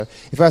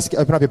If you guys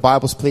open up your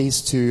Bibles,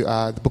 please, to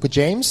the book of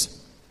James,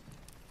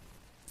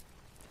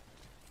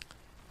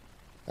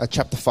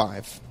 chapter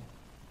 5.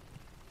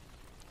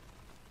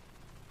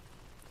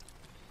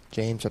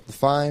 James chapter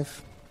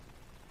 5.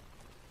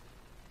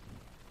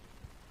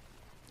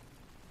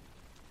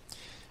 I'm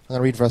going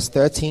to read verse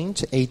 13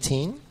 to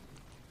 18.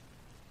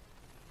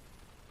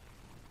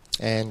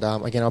 And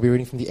again, I'll be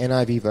reading from the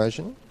NIV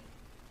version.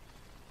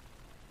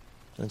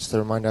 And just a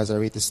reminder as I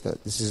read this,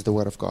 that this is the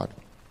word of God.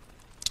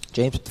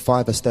 James chapter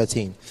 5, verse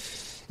 13.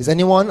 Is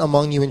anyone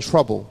among you in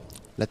trouble?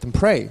 Let them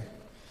pray.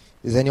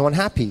 Is anyone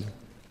happy?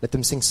 Let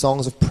them sing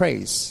songs of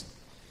praise.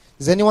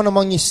 Is anyone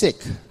among you sick?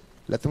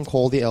 Let them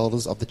call the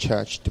elders of the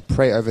church to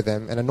pray over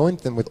them and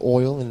anoint them with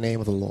oil in the name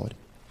of the Lord.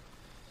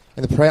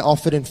 And the prayer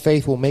offered in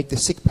faith will make the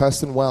sick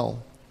person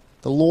well.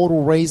 The Lord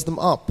will raise them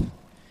up.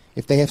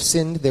 If they have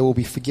sinned, they will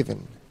be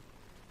forgiven.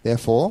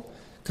 Therefore,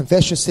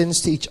 confess your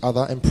sins to each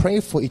other and pray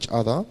for each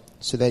other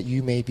so that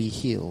you may be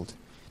healed.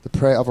 The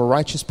prayer of a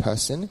righteous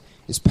person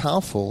is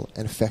powerful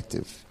and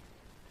effective.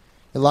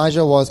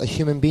 Elijah was a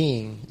human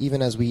being,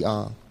 even as we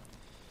are.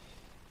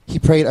 He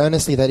prayed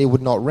earnestly that it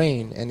would not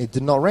rain, and it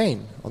did not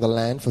rain on the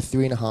land for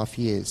 3.5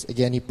 years.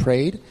 Again he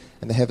prayed,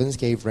 and the heavens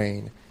gave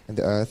rain, and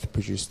the earth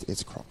produced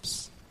its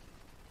crops.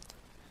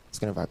 Let's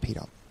go invite Pete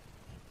up.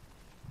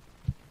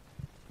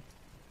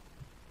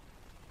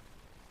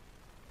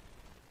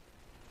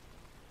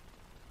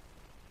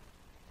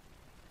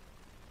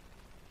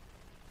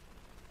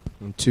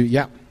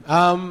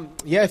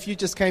 If you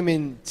just came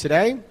in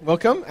today,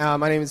 welcome.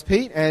 My name is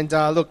Pete, and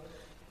look,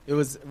 it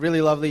was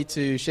really lovely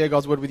to share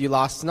God's word with you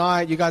last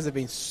night. You guys have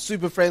been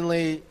super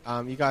friendly.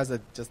 You guys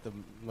are just the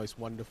most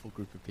wonderful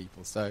group of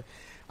people. So,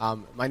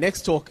 my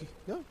next talk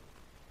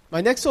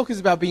is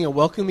about being a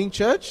welcoming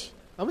church.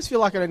 I almost feel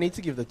like I don't need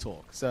to give the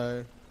talk.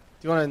 So,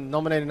 do you want to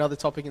nominate another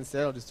topic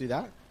instead? I'll just do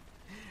that.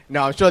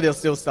 No, I'm sure there's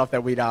still stuff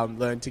that we'd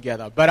learn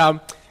together.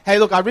 But hey,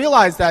 look, I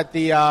realized that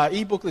the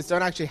e-booklets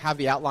don't actually have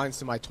the outlines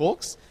to my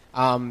talks.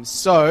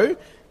 So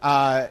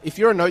if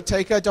you're a note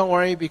taker, don't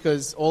worry,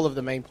 because all of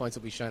the main points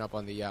will be shown up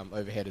on the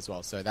overhead as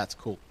well. So that's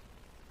cool.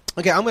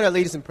 Okay, I'm going to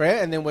lead us in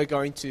prayer, and then we're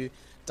going to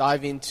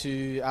dive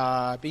into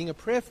being a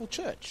prayerful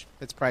church.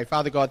 Let's pray.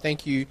 Father God,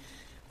 thank you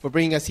for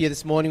bringing us here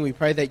this morning. We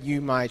pray that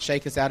you might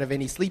shake us out of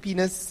any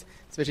sleepiness,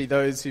 especially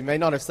those who may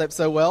not have slept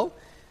so well.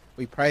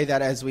 We pray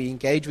that as we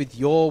engage with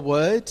your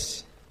word,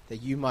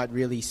 that you might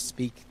really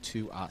speak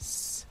to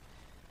us.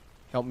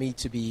 Help me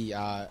to be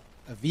a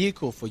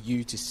vehicle for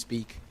you to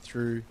speak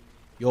through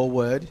your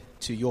word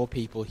to your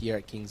people here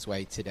at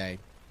Kingsway today.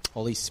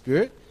 Holy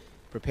Spirit,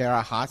 prepare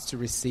our hearts to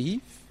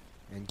receive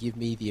and give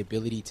me the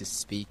ability to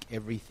speak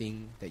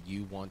everything that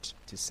you want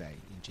to say.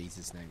 In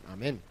Jesus' name,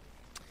 amen.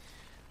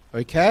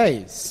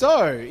 Okay,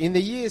 so in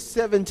the year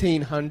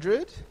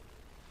 1700,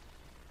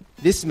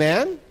 this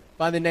man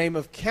by the name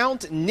of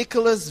Count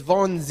Nicholas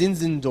von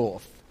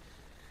Zinzendorf.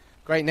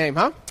 Great name,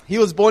 huh? He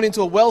was born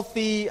into a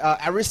wealthy,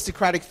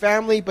 aristocratic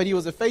family, but he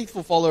was a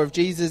faithful follower of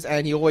Jesus,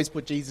 and he always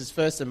put Jesus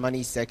first and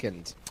money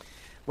second.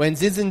 When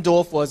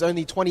Zinzendorf was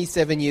only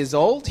 27 years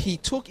old, he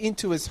took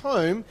into his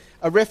home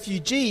a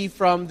refugee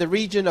from the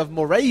region of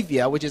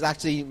Moravia, which is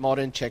actually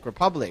modern Czech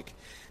Republic.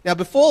 Now,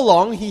 before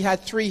long, he had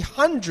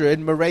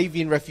 300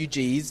 Moravian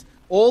refugees,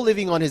 all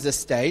living on his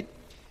estate,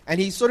 and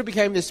he sort of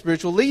became their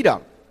spiritual leader.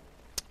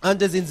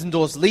 Under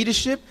Zinzendorf's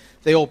leadership,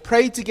 they all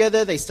prayed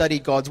together, they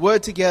studied God's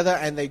word together,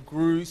 and they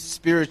grew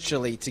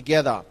spiritually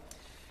together.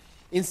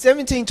 In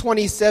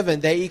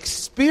 1727, they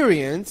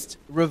experienced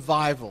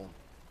revival.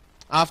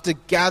 After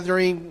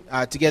gathering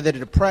together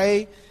to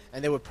pray,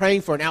 and they were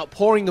praying for an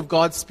outpouring of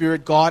God's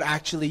Spirit, God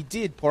actually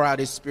did pour out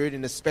His Spirit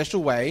in a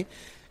special way,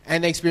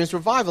 and they experienced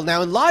revival.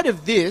 Now, in light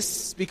of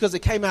this, because it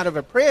came out of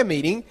a prayer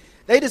meeting,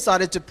 they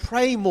decided to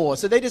pray more.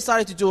 So they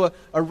decided to do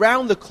a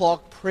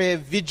round-the-clock prayer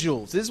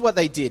vigils. This is what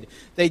they did.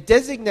 They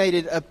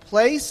designated a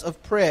place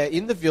of prayer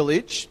in the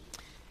village,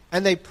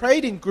 and they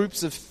prayed in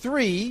groups of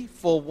 3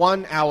 for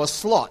 1-hour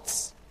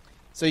slots.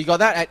 So you got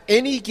that. At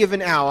any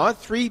given hour,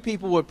 3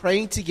 people were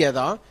praying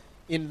together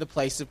in the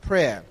place of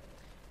prayer.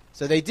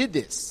 So they did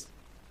this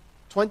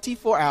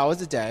 24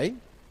 hours a day,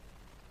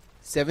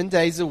 7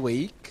 days a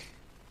week.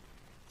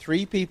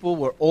 3 people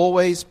were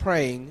always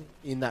praying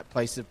in that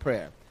place of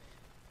prayer.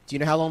 Do you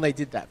know how long they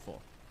did that for?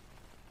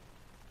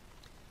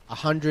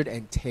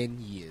 110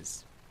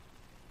 years.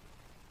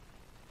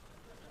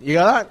 You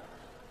got that?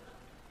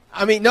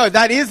 I mean, no,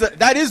 that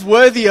is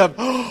worthy of,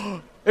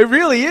 it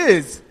really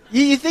is.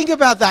 You think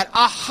about that,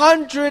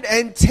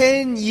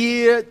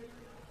 110-year,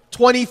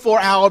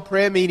 24-hour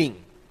prayer meeting.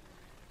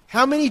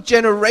 How many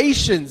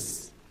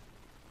generations?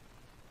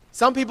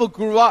 Some people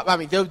grew up,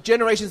 there were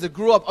generations that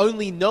grew up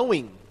only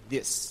knowing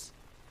this.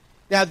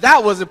 Now,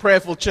 that was a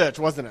prayerful church,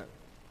 wasn't it?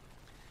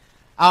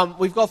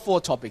 We've got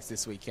 4 topics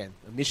this weekend.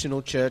 A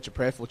missional church, a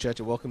prayerful church,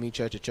 a welcoming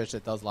church, a church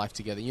that does life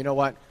together. You know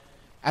what?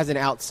 As an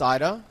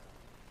outsider,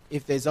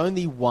 if there's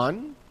only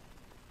one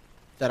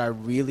that I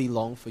really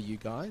long for you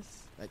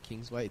guys at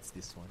Kingsway, it's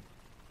this one.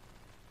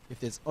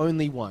 If there's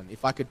only one,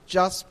 if I could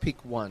just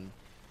pick one,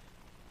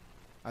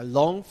 I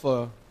long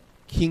for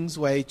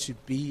Kingsway to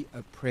be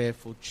a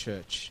prayerful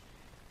church.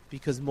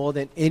 Because more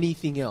than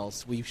anything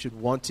else, we should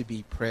want to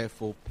be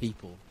prayerful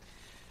people.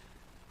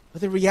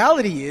 But the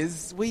reality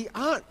is, we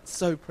aren't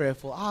so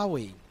prayerful, are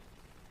we?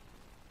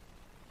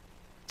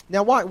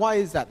 Now, why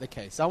is that the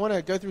case? I want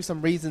to go through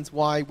some reasons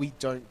why we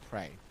don't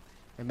pray.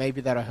 And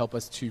maybe that'll help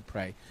us to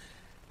pray.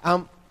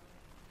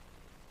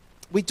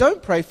 We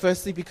don't pray,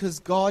 firstly, because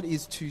God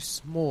is too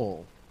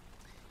small.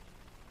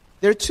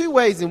 There are two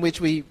ways in which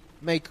we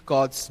make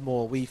God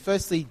small. We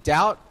firstly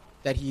doubt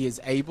that he is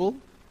able,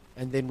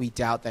 and then we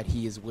doubt that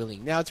he is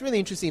willing. Now, it's really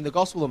interesting. In the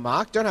Gospel of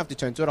Mark, don't have to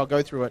turn to it, I'll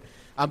go through it.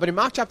 But in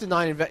Mark chapter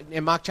 9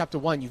 and Mark chapter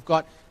 1, you've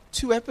got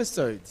two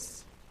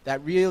episodes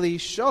that really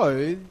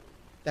show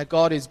that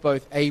God is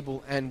both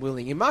able and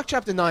willing. In Mark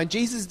chapter 9,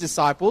 Jesus'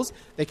 disciples,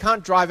 they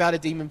can't drive out a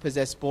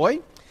demon-possessed boy.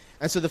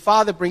 And so the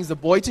father brings the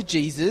boy to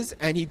Jesus,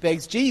 and he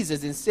begs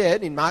Jesus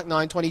instead, in Mark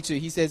 9:22,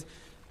 he says,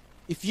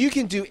 "If you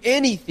can do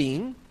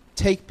anything,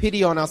 take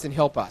pity on us and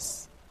help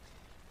us."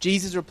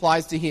 Jesus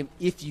replies to him,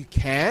 "If you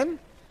can,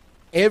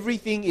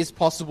 everything is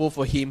possible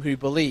for him who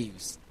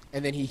believes."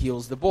 And then he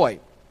heals the boy.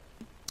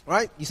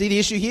 Right? You see the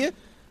issue here?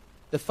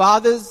 The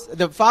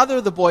father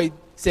of the boy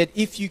said,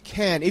 "If you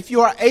can, if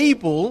you are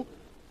able,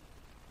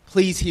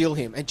 please heal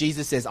him." And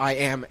Jesus says, "I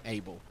am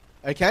able."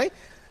 Okay?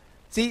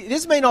 See,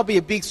 this may not be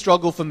a big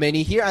struggle for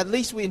many here. At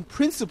least in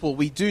principle,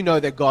 we do know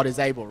that God is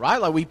able, right?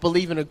 Like, we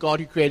believe in a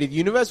God who created the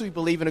universe. We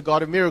believe in a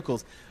God of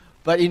miracles.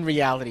 But in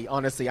reality,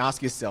 honestly,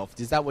 ask yourself,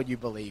 is that what you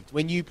believed?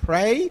 When you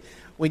pray,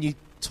 when you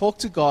talk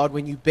to God,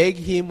 when you beg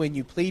him, when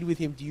you plead with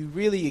him, do you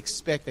really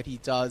expect that he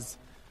does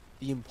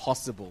the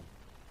impossible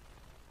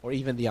or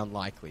even the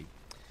unlikely?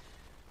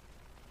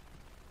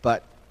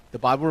 But the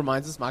Bible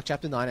reminds us, Mark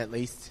chapter 9 at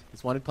least,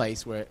 is one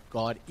place where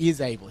God is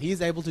able. He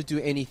is able to do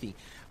anything.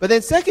 But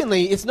then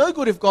secondly, it's no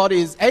good if God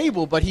is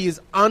able, but he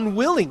is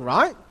unwilling,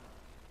 right?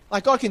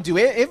 Like, God can do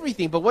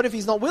everything, but what if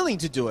he's not willing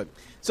to do it?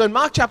 So in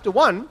Mark chapter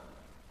 1,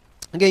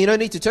 again, you don't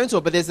need to turn to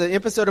it, but there's an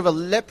episode of a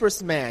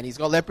leprous man. He's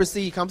got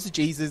leprosy, he comes to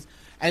Jesus,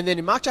 and then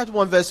in Mark chapter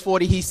 1, verse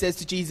 40, he says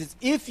to Jesus,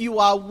 "If you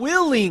are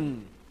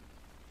willing,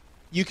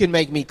 you can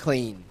make me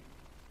clean."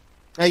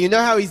 Now, you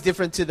know how he's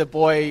different to the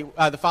boy,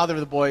 the father of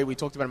the boy we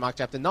talked about in Mark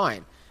chapter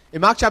 9.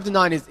 In Mark chapter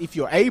 9 is, "If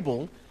you're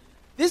able."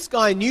 This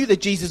guy knew that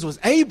Jesus was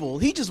able.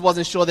 He just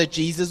wasn't sure that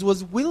Jesus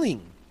was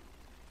willing.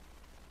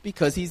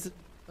 Because he's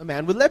a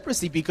man with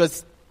leprosy.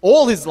 Because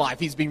all his life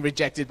he's been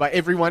rejected by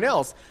everyone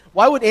else.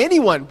 Why would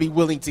anyone be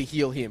willing to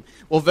heal him?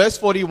 Well, verse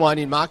 41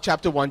 in Mark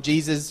chapter 1,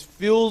 Jesus,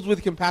 filled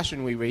with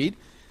compassion, we read,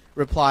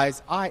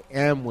 replies, "I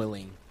am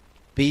willing.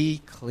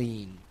 Be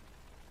clean."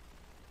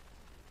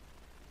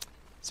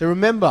 So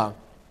remember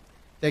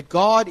that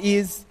God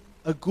is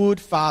a good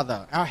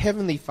father, our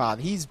heavenly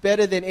father. He's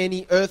better than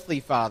any earthly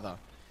father.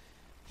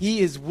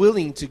 He is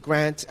willing to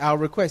grant our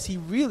requests. He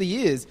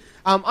really is.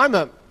 I'm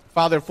a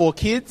father of 4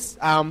 kids,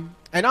 and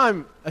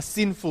I'm a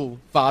sinful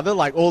father,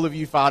 like all of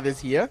you fathers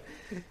here.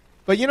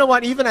 But you know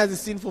what? Even as a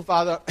sinful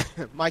father,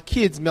 my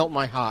kids melt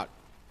my heart.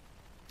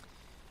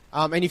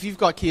 And if you've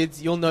got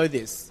kids, you'll know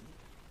this.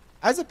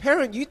 As a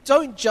parent, you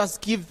don't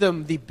just give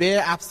them the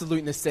bare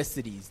absolute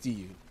necessities, do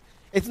you?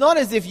 It's not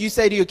as if you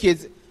say to your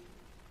kids,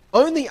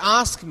 "Only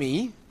ask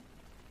me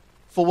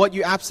for what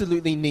you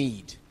absolutely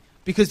need."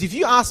 Because if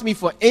you ask me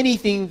for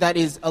anything that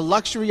is a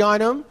luxury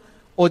item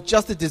or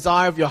just a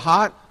desire of your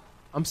heart,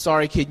 I'm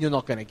sorry, kid, you're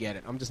not going to get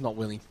it. I'm just not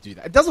willing to do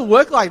that. It doesn't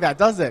work like that,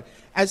 does it?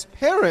 As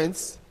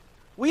parents,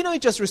 we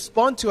don't just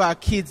respond to our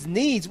kids'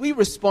 needs. We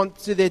respond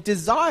to their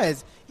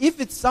desires.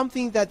 If it's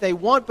something that they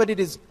want, but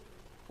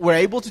we're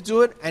able to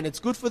do it and it's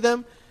good for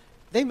them,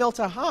 they melt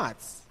our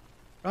hearts,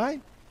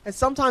 right? And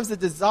sometimes the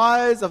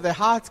desires of their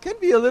hearts can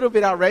be a little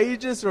bit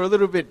outrageous or a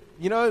little bit,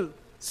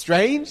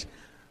 strange.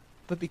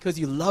 But because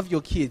you love your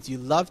kids, you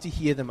love to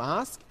hear them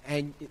ask,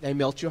 and they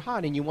melt your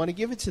heart, and you want to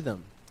give it to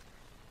them.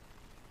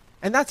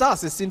 And that's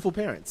us as sinful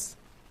parents.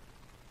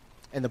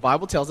 And the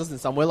Bible tells us in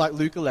somewhere like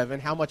Luke 11,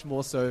 how much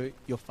more so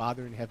your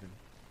Father in heaven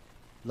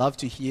love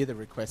to hear the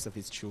requests of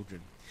his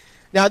children.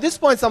 Now, at this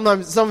point,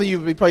 sometimes some of you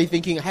will be probably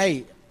thinking,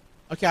 "Hey,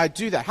 okay, I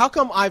do that. How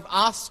come I've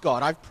asked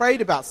God, I've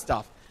prayed about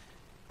stuff,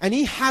 and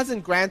he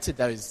hasn't granted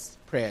those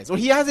prayers, or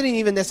he hasn't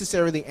even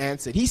necessarily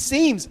answered? He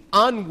seems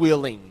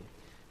unwilling."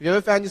 Have you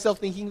ever found yourself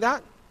thinking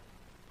that?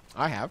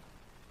 I have.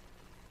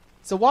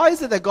 So why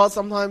is it that God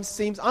sometimes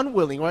seems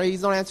unwilling, or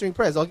he's not answering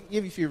prayers? I'll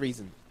give you a few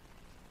reasons.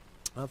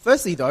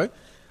 Firstly, though,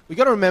 we've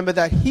got to remember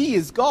that he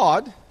is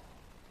God,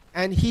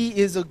 and he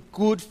is a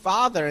good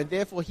father, and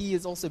therefore he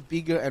is also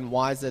bigger and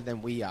wiser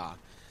than we are.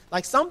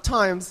 Like,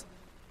 sometimes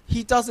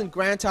he doesn't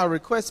grant our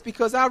requests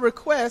because our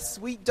requests,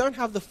 we don't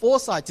have the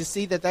foresight to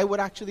see that they would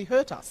actually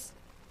hurt us.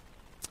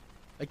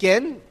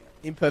 Again,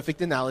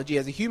 imperfect analogy,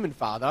 as a human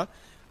father,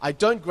 I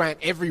don't grant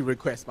every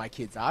request my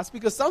kids ask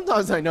because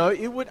sometimes I know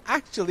it would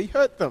actually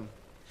hurt them.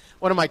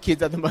 One of my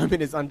kids at the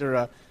moment is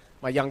under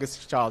my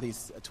youngest child,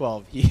 he's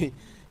 12. He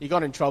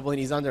got in trouble and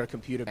he's under a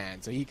computer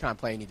ban, so he can't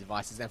play any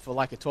devices. And for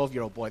like a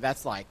 12-year-old boy,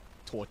 that's like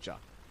torture.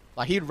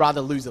 Like, he'd rather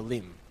lose a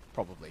limb,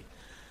 probably.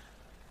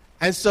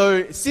 And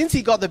so since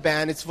he got the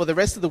ban, it's for the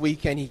rest of the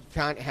weekend. He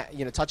can't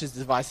touch his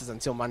devices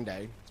until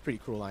Monday. It's pretty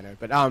cruel, I know,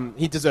 but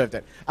he deserved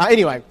it.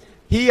 Anyway,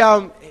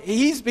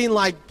 he's been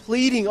like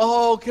pleading,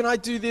 oh, can I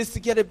do this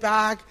to get it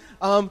back?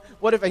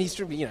 What if, and he's,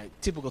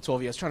 typical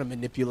 12-year-olds trying to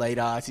manipulate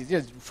us.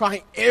 He's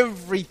trying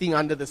everything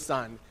under the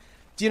sun.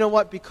 Do you know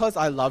what? Because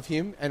I love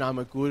him and I'm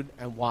a good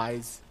and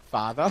wise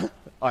father,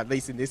 or at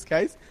least in this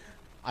case,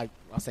 I'll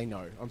say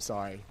no. I'm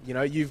sorry.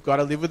 You've got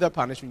to live with the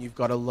punishment. You've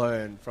got to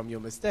learn from your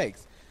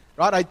mistakes.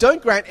 Right? I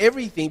don't grant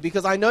everything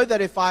because I know that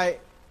if I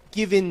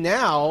give in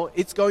now,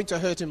 it's going to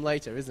hurt him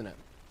later, isn't it?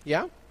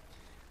 Yeah?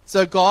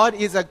 So God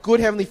is a good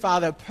Heavenly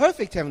Father, a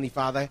perfect Heavenly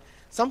Father.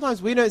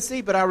 Sometimes we don't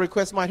see, but our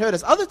requests might hurt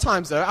us. Other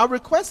times, though, our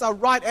requests are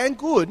right and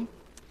good.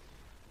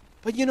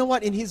 But you know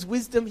what? In His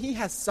wisdom, He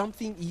has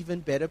something even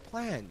better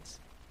planned.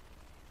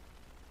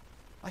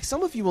 Like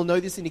some of you will know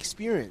this in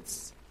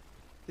experience.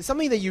 There's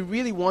something that you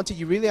really wanted,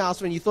 you really asked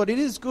for, and you thought it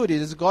is good,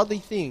 it is a godly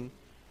thing.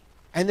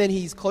 And then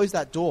He's closed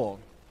that door.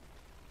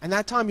 And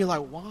that time you're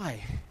like,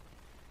 why?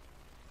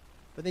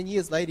 But then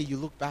years later you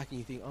look back and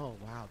you think, oh,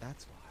 wow,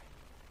 that's why.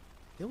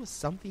 There was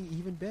something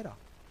even better.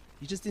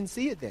 You just didn't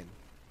see it then.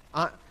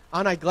 Aren't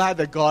I glad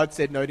that God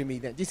said no to me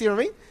then? Do you see what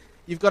I mean?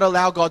 You've got to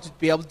allow God to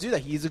be able to do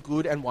that. He is a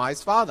good and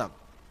wise Father.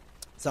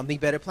 Something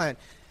better planned.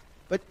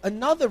 But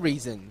another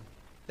reason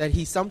that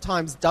He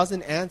sometimes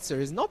doesn't answer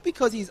is not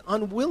because He's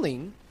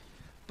unwilling,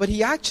 but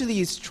He actually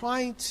is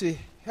trying to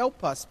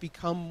help us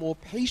become more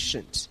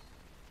patient.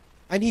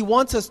 And He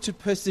wants us to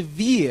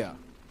persevere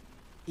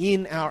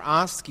in our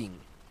asking.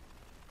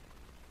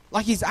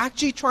 Like He's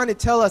actually trying to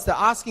tell us that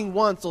asking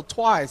once or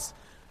twice,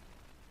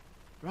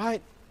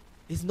 right,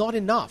 is not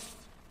enough.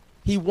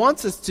 He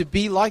wants us to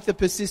be like the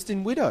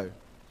persistent widow.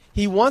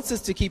 He wants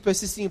us to keep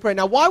persisting in prayer.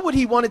 Now, why would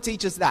He want to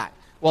teach us that?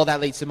 Well, that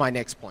leads to my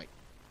next point.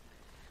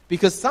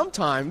 Because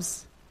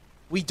sometimes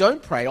we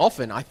don't pray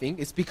often, I think.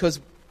 It's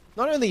because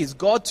not only is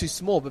God too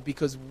small, but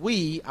because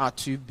we are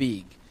too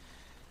big.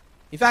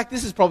 In fact,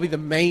 this is probably the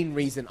main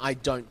reason I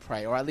don't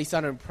pray, or at least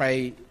I don't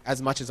pray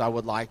as much as I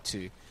would like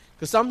to.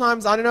 Because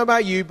sometimes, I don't know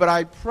about you, but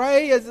I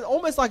pray as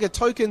almost like a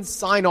token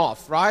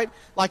sign-off, right?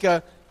 Like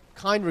a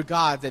kind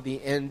regards at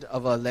the end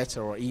of a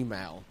letter or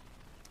email.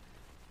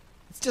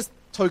 It's just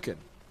token.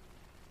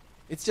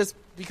 It's just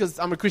because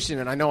I'm a Christian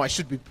and I know I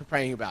should be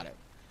praying about it.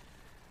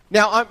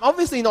 Now, I'm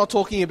obviously not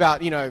talking about,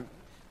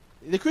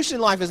 the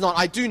Christian life is not,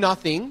 I do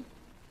nothing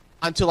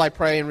until I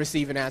pray and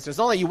receive an answer. It's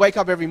not like you wake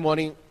up every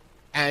morning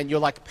and you're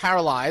like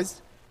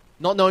paralyzed,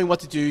 not knowing what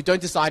to do,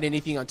 don't decide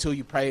anything until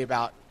you pray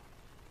about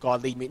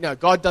God lead me. No,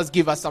 God does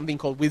give us something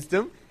called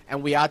wisdom,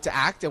 and we are to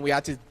act and we are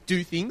to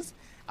do things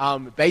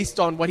based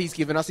on what He's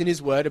given us in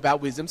His Word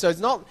about wisdom. So it's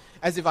not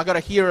as if I got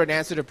to hear an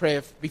answer to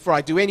prayer before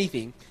I do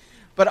anything.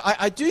 But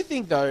I do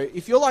think, though,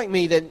 if you're like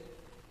me, then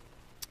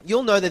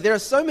you'll know that there are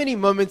so many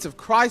moments of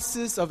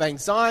crisis, of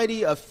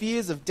anxiety, of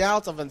fears, of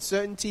doubts, of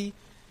uncertainty.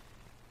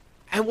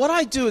 And what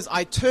I do is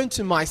I turn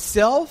to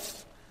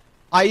myself,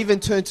 I even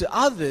turn to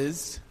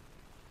others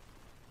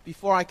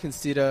before I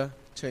consider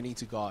turning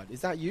to God.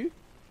 Is that you?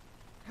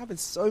 It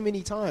happens so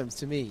many times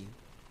to me.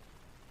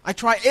 I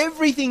try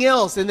everything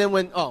else, and then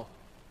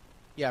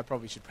I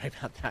probably should pray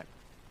about that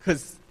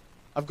because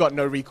I've got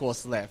no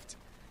recourse left.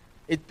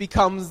 It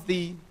becomes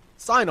the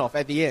sign-off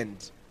at the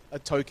end, a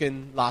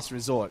token last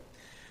resort.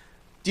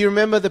 Do you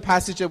remember the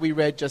passage that we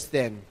read just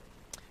then?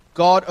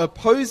 God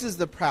opposes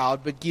the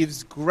proud, but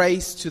gives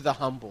grace to the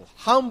humble.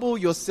 Humble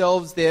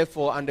yourselves,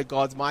 therefore, under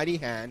God's mighty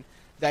hand,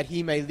 that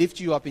He may lift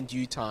you up in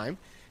due time.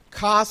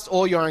 Cast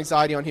all your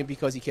anxiety on Him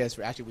because He cares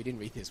for you. Actually, we didn't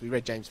read this. We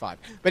read James 5.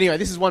 But anyway,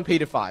 this is 1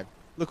 Peter 5.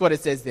 Look what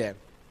it says there.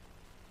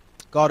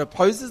 God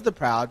opposes the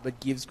proud, but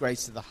gives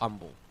grace to the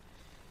humble.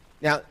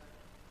 Now,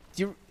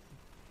 do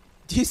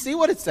you see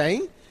what it's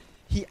saying?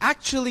 He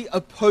actually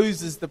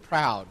opposes the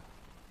proud.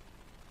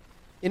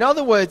 In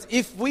other words,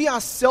 if we are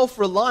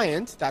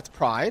self-reliant, that's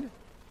pride,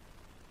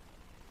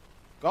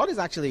 God is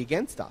actually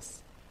against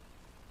us.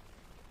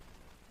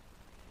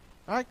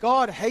 Right?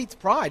 God hates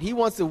pride. He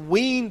wants to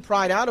wean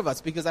pride out of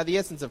us because at the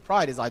essence of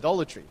pride is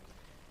idolatry,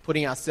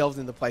 putting ourselves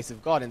in the place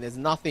of God. And there's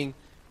nothing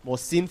more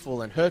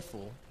sinful and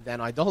hurtful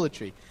than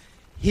idolatry.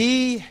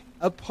 He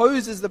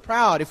opposes the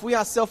proud. If we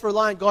are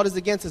self-reliant, God is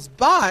against us.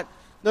 But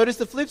notice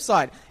the flip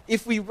side.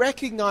 If we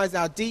recognize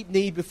our deep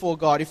need before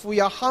God, if we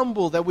are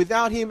humble, that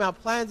without Him our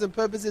plans and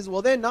purposes,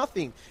 well, they're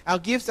nothing. Our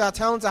gifts, our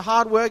talents, our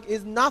hard work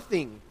is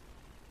nothing.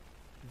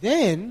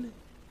 Then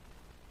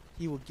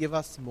He will give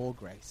us more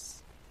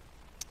grace.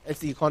 It's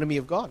the economy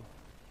of God.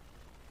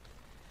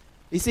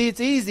 You see,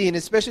 it's easy, and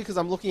especially because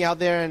I'm looking out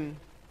there and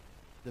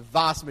the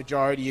vast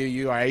majority of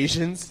you are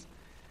Asians.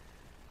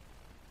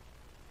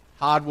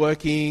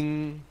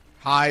 Hardworking,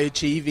 high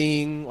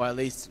achieving, or at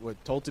least we're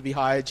told to be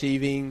high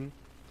achieving.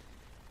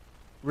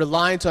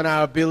 Reliant on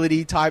our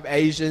ability type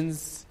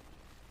Asians.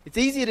 It's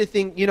easier to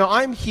think,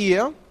 I'm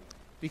here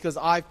because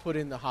I've put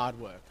in the hard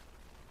work.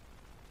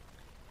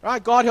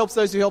 Right? God helps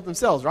those who help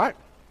themselves, right?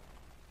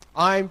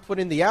 I've put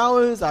in the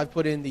hours, I've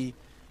put in the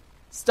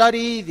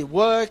study, the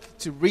work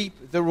to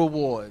reap the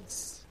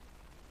rewards.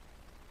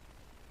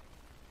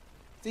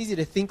 It's easy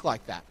to think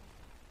like that.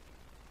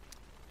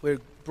 We're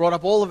brought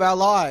up all of our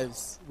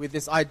lives with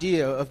this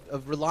idea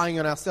of relying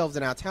on ourselves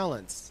and our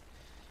talents.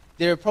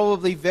 There are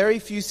probably very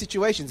few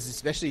situations,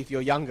 especially if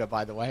you're younger,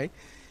 by the way,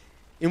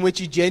 in which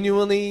you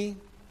genuinely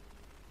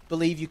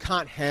believe you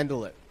can't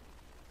handle it.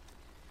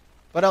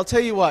 But I'll tell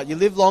you what, you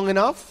live long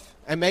enough,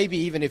 and maybe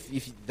even if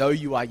though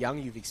you are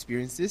young, you've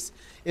experienced this,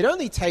 it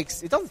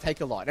doesn't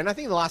take a lot. And I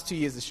think the last 2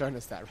 years have shown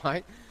us that,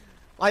 right?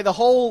 Like the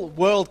whole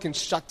world can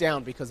shut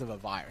down because of a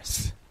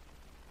virus.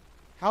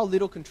 How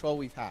little control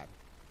we've had.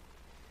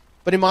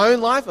 But in my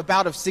own life, a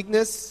bout of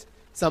sickness,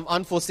 some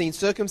unforeseen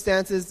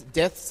circumstances,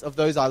 deaths of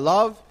those I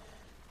love,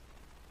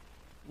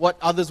 what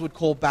others would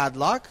call bad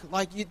luck,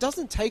 like it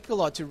doesn't take a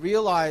lot to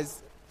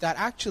realize that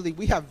actually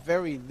we have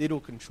very little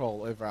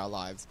control over our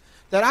lives.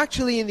 That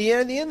actually in the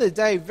end of the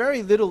day,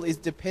 very little is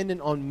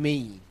dependent on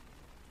me.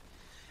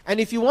 And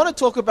if you want to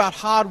talk about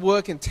hard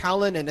work and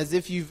talent and as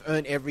if you've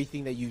earned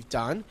everything that you've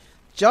done,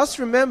 just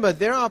remember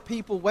there are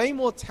people way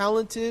more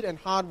talented and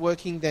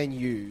hardworking than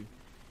you.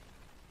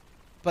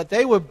 But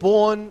they were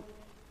born,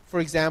 for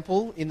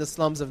example, in the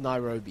slums of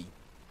Nairobi.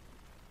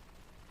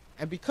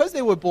 And because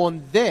they were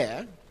born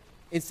there,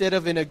 instead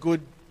of in a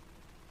good,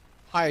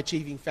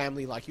 high-achieving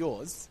family like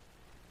yours,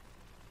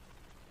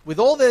 with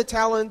all their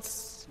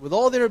talents, with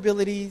all their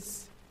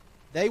abilities,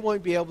 they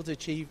won't be able to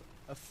achieve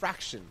a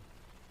fraction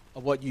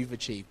of what you've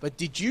achieved. But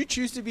did you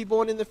choose to be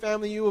born in the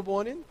family you were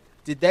born in?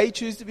 Did they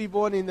choose to be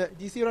born in the...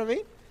 Do you see what I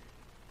mean?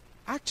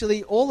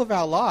 Actually, all of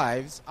our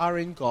lives are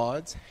in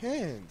God's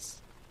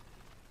hands.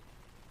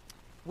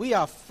 We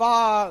are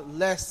far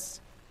less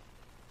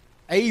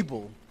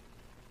able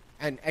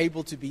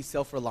to be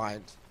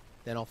self-reliant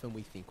than often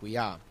we think we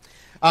are.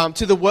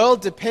 To the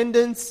world,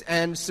 dependence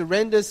and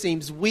surrender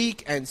seems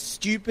weak and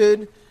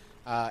stupid.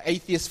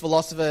 Atheist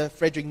philosopher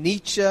Friedrich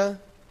Nietzsche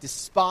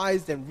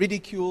despised and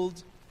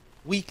ridiculed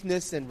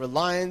weakness and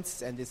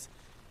reliance and this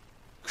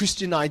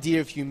Christian idea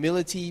of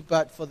humility.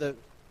 But for the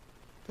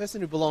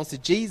person who belongs to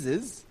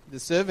Jesus, the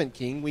servant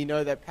king, we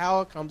know that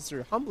power comes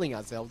through humbling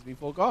ourselves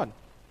before God.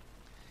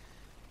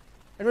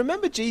 And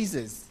remember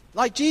Jesus.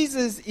 Like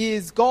Jesus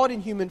is God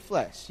in human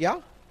flesh,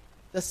 yeah?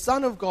 The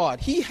Son of God.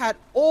 He had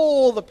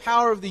all the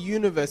power of the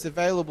universe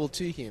available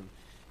to him.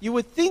 You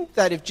would think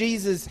that if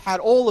Jesus had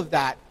all of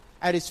that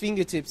at his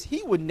fingertips,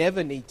 he would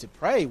never need to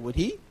pray, would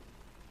he?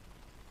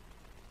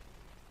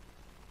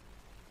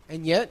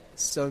 And yet,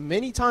 so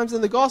many times in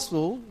the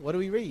gospel, what do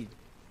we read?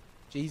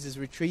 Jesus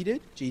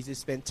retreated. Jesus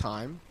spent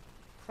time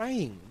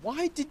praying.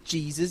 Why did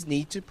Jesus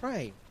need to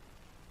pray?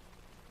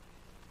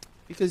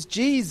 Because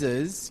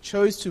Jesus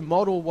chose to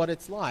model what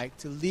it's like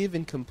to live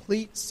in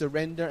complete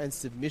surrender and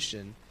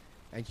submission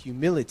and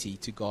humility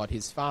to God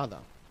his Father.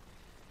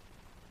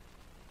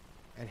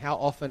 And how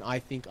often I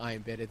think I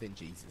am better than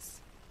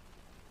Jesus.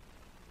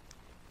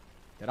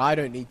 That I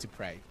don't need to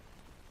pray.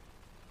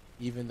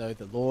 Even though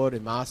the Lord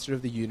and Master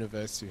of the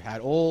universe, who had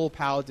all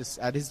power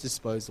at his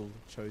disposal,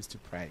 chose to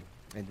pray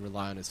and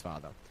rely on his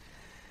Father.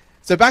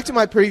 So back to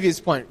my previous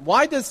point.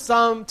 Why is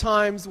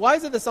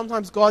it that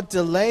sometimes God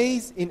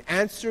delays in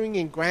answering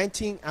and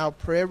granting our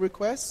prayer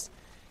requests?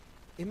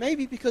 It may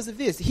be because of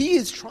this. He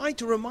is trying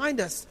to remind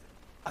us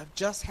of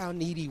just how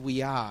needy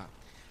we are.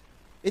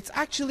 It's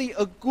actually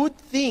a good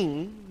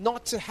thing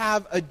not to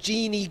have a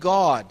genie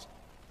God.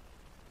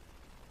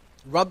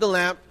 Rub the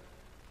lamp,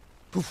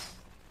 poof.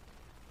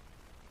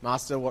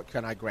 Master, what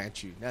can I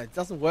grant you? No, it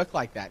doesn't work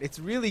like that. It's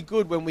really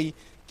good when we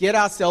get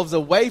ourselves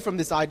away from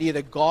this idea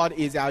that God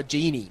is our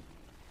genie.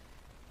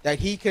 That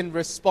he can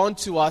respond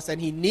to us and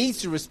he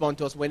needs to respond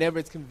to us whenever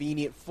it's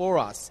convenient for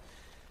us.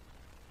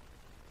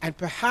 And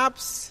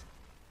perhaps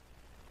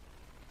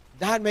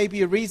that may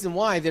be a reason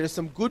why there are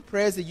some good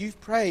prayers that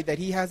you've prayed that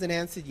he hasn't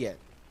answered yet.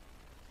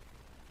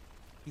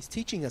 He's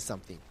teaching us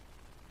something.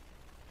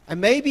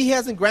 And maybe he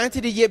hasn't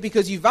granted it yet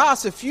because you've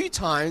asked a few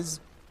times,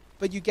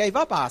 but you gave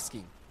up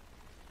asking.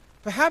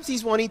 Perhaps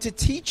he's wanting to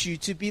teach you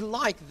to be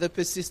like the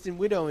persistent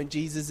widow in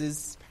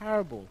Jesus'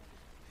 parable,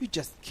 who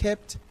just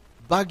kept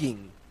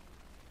bugging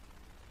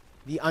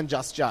the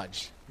unjust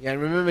judge. Yeah,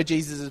 and remember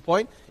Jesus'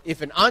 point?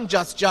 If an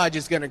unjust judge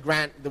is going to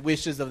grant the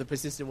wishes of the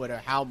persistent widow,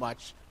 how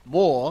much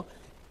more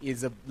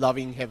is a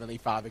loving Heavenly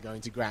Father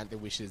going to grant the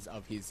wishes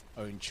of his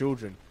own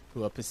children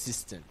who are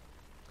persistent?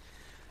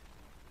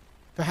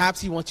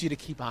 Perhaps he wants you to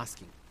keep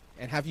asking.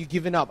 And have you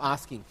given up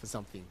asking for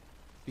something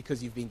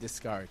because you've been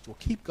discouraged? Well,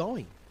 keep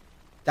going.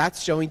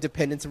 That's showing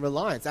dependence and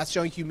reliance. That's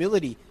showing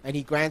humility, and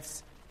he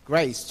grants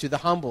grace to the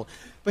humble.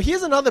 But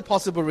here's another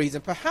possible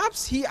reason.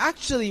 Perhaps he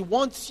actually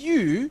wants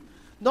you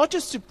not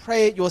just to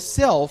pray it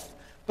yourself,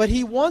 but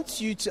he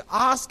wants you to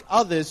ask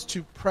others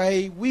to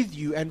pray with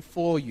you and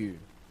for you.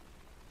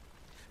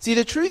 See,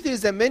 the truth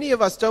is that many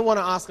of us don't want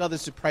to ask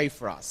others to pray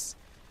for us.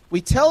 We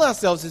tell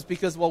ourselves it's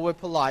because, well, we're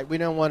polite. We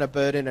don't want to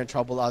burden and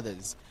trouble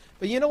others.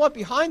 But you know what?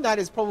 Behind that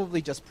is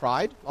probably just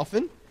pride,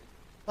 often.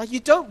 Like, you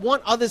don't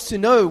want others to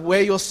know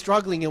where you're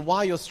struggling and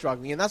why you're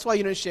struggling, and that's why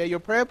you don't share your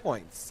prayer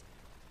points.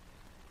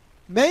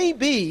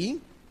 Maybe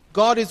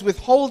God is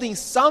withholding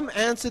some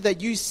answer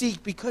that you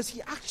seek because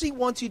he actually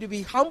wants you to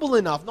be humble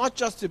enough, not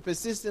just to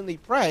persistently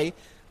pray,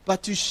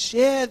 but to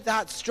share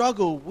that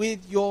struggle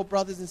with your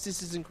brothers and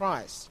sisters in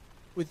Christ,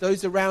 with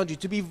those around you,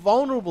 to be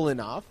vulnerable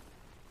enough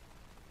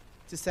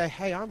to say,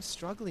 hey, I'm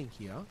struggling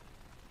here,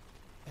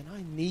 and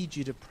I need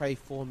you to pray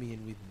for me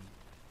and with me.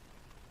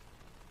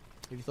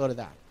 Have you thought of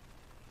that?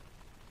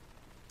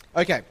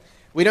 Okay,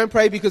 we don't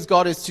pray because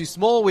God is too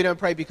small, we don't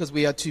pray because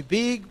we are too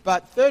big,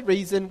 but third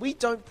reason, we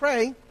don't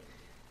pray,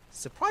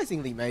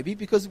 surprisingly maybe,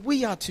 because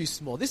we are too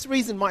small. This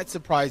reason might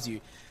surprise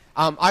you.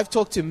 I've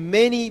talked to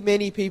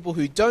many people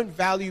who don't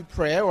value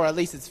prayer, or at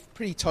least it's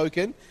pretty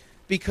token,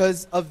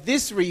 because of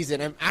this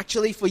reason. And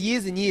actually, for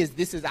years and years,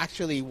 this is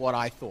actually what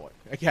I thought,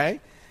 okay?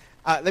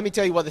 Let me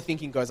tell you what the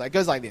thinking goes like. It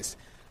goes like this.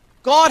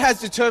 God has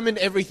determined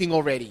everything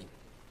already.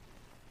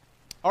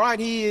 All right,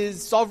 he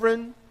is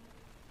sovereign.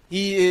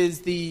 He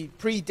is the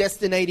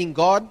predestinating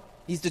God.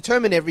 He's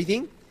determined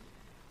everything.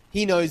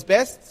 He knows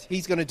best.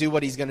 He's going to do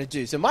what he's going to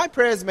do. So my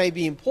prayers may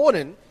be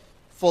important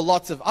for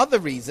lots of other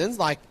reasons,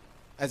 like,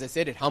 as I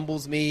said, it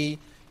humbles me,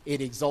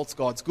 it exalts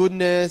God's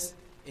goodness,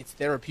 it's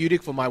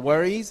therapeutic for my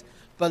worries.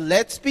 But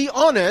let's be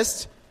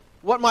honest,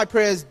 what my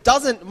prayers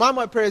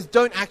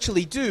don't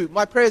actually do,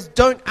 my prayers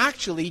don't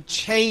actually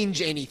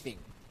change anything.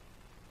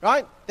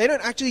 Right? They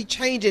don't actually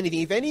change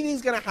anything. If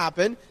anything's going to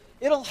happen,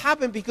 it'll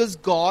happen because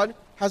God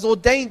has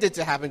ordained it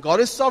to happen. God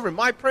is sovereign.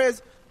 My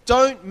prayers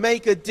don't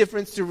make a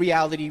difference to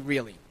reality,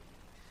 really.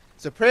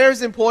 So prayer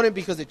is important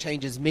because it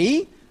changes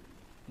me,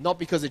 not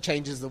because it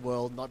changes the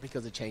world, not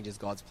because it changes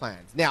God's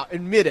plans. Now,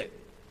 admit it.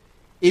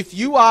 If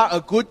you are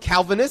a good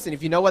Calvinist, and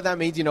if you know what that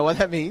means, you know what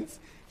that means.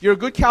 If you're a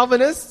good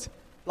Calvinist,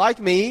 like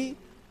me,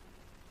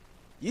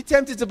 you're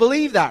tempted to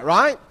believe that,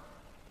 right?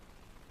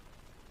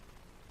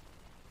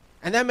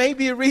 And that may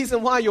be a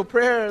reason why your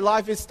prayer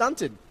life is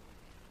stunted.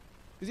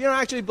 Because you don't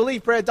actually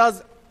believe prayer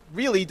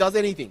really does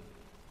anything.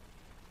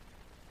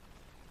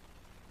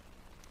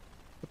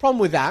 The problem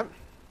with that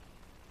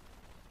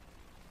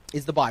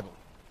is the Bible.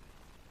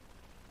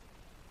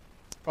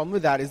 Problem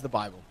with that is the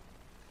Bible.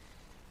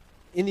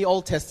 In the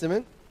Old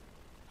Testament,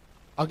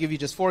 I'll give you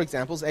just 4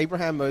 examples.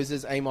 Abraham,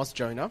 Moses, Amos,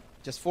 Jonah.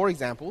 Just 4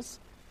 examples.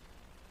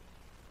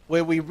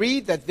 Where we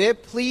read that their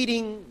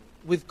pleading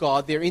with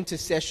God, their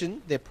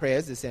intercession, their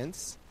prayers, in a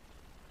sense,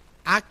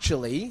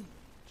 actually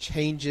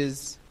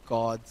changes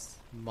God's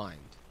mind.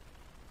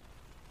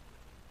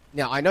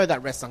 Now, I know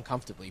that rests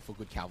uncomfortably for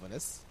good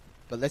Calvinists,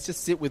 but let's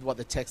just sit with what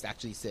the text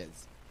actually says.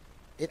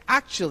 It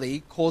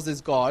actually causes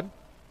God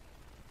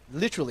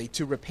literally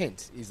to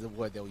repent, is the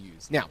word they'll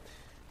use. Now,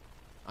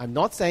 I'm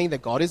not saying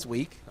that God is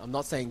weak. I'm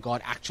not saying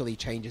God actually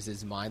changes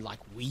his mind like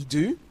we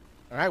do.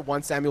 All right,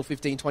 1 Samuel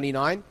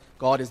 15:29,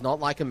 God is not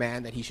like a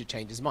man that he should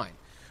change his mind.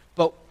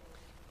 But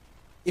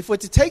if we're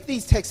to take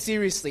these texts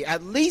seriously,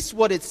 at least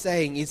what it's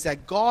saying is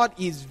that God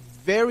is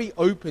very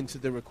open to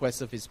the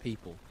requests of his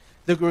people.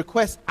 The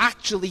requests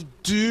actually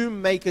do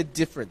make a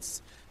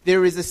difference.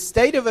 There is a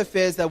state of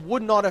affairs that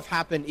would not have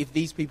happened if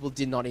these people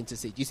did not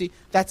intercede. You see,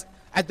 that's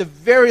at the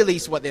very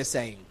least what they're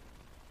saying.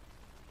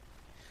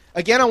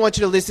 Again, I want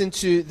you to listen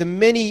to the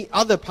many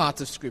other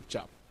parts of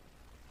Scripture.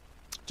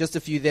 Just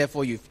a few there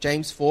for you.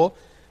 James 4.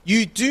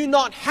 You do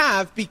not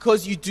have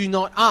because you do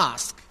not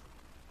ask.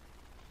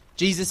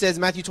 Jesus says,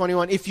 Matthew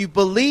 21, if you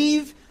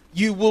believe,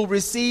 you will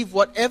receive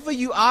whatever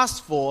you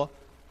ask for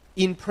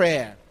in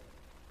prayer.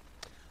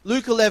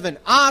 Luke 11,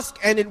 ask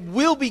and it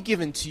will be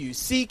given to you.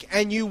 Seek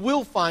and you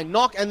will find.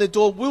 Knock and the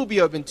door will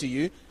be opened to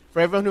you. For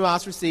everyone who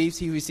asks receives,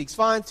 he who seeks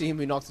finds, to him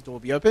who knocks the door will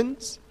be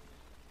opened.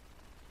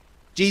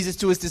 Jesus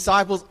to his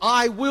disciples,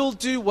 I will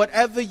do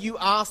whatever you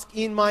ask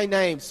in my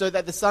name, so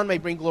that the Son may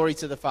bring glory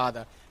to the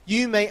Father.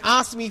 You may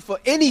ask me for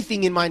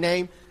anything in my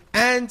name,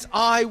 and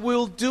I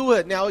will do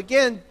it. Now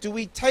again, do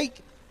we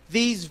take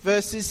these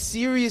verses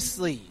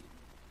seriously?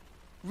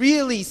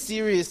 Really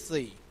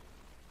seriously?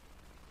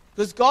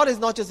 Because God is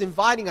not just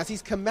inviting us,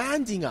 he's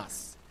commanding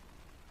us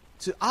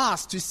to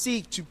ask, to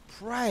seek, to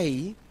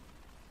pray,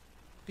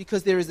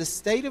 because there is a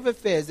state of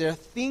affairs, there are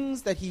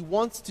things that he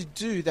wants to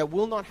do that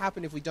will not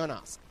happen if we don't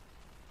ask.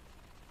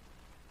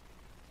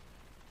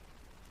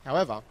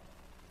 However,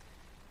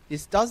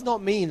 this does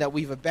not mean that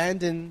we've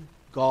abandoned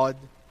God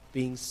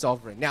being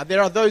sovereign. Now,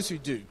 there are those who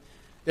do.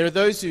 There are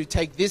those who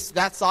take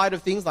that side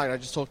of things, like I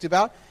just talked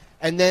about,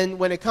 and then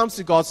when it comes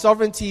to God's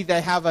sovereignty,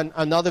 they have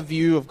another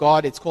view of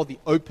God. It's called the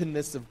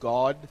openness of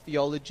God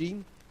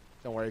theology.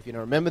 Don't worry if you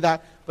don't remember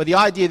that. But the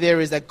idea there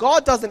is that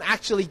God doesn't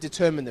actually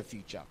determine the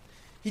future.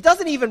 He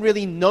doesn't even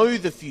really know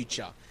the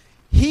future.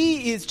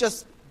 He is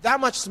just that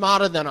much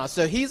smarter than us.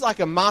 So he's like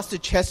a master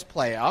chess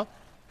player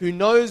who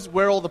knows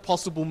where all the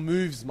possible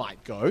moves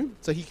might go.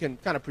 So he can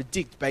kind of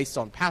predict based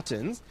on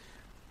patterns.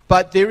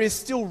 But there is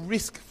still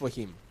risk for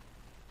him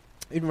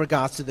in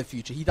regards to the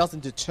future. He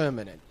doesn't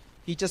determine it.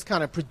 He just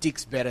kind of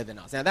predicts better than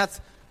us. Now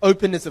that's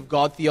openness of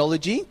God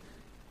theology.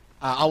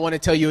 I want to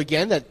tell you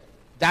again that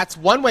that's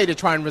one way to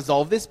try and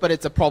resolve this, but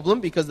it's a problem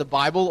because the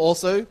Bible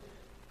also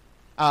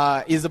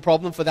is a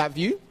problem for that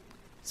view.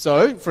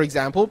 So, for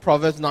example,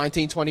 Proverbs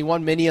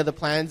 19:21, many are the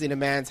plans in a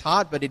man's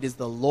heart, but it is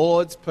the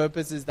Lord's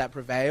purposes that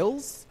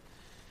prevails.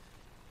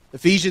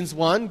 Ephesians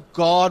 1,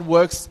 God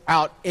works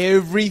out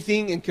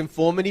everything in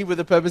conformity with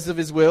the purpose of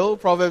his will.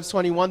 Proverbs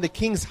 21, the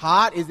king's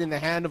heart is in the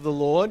hand of the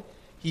Lord.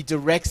 He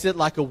directs it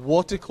like a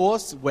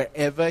watercourse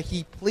wherever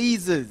he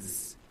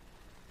pleases.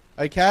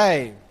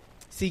 Okay.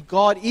 See,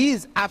 God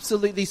is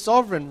absolutely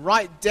sovereign,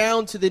 right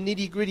down to the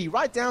nitty-gritty,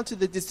 right down to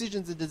the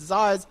decisions and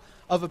desires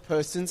of a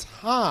person's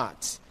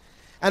heart.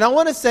 And I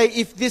want to say,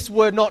 if this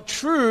were not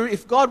true,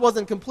 if God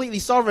wasn't completely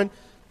sovereign,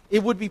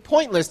 it would be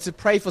pointless to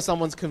pray for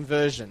someone's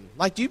conversion.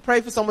 Like, do you pray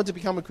for someone to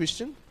become a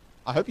Christian?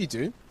 I hope you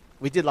do.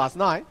 We did last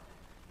night.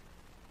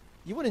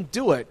 You wouldn't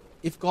do it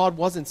if God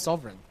wasn't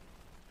sovereign.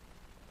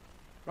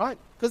 Right?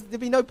 Because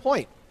there'd be no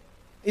point.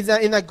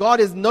 In that God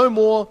is no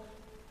more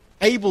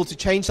able to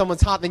change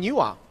someone's heart than you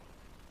are.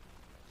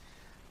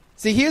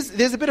 See,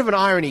 there's a bit of an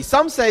irony.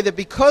 Some say that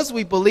because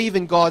we believe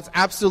in God's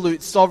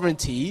absolute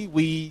sovereignty,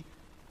 we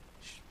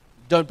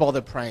don't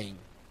bother praying.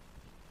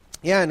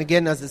 Yeah, and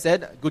again, as I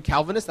said, good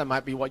Calvinist, that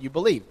might be what you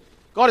believe.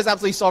 God is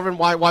absolutely sovereign,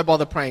 why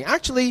bother praying?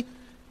 Actually,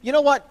 you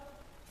know what?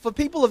 For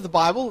people of the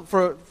Bible,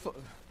 for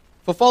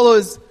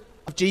followers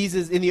of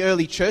Jesus in the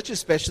early church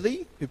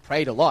especially, who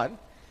prayed a lot,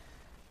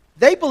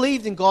 they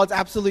believed in God's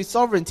absolute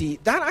sovereignty.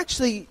 That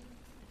actually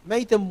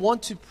made them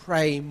want to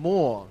pray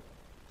more.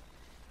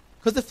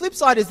 Because the flip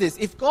side is this: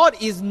 if God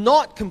is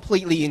not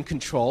completely in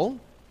control,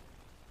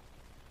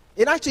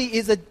 it actually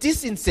is a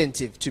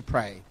disincentive to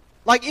pray.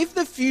 Like, if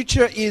the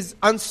future is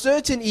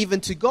uncertain even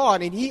to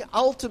God, and he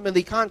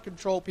ultimately can't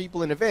control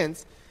people and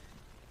events,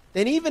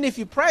 then even if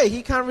you pray,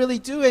 he can't really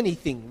do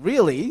anything,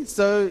 really.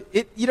 So,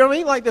 you know what I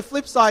mean? Like, the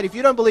flip side, if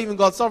you don't believe in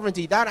God's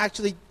sovereignty, that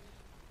actually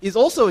is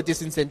also a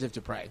disincentive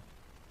to pray.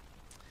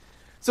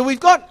 So we've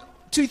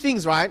got two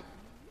things, right?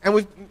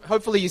 And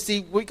hopefully you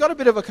see, we've got a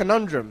bit of a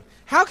conundrum.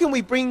 How can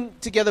we bring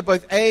together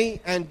both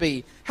A and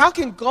B? How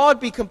can God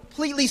be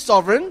completely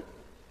sovereign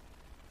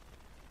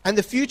and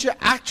the future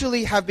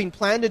actually have been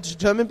planned and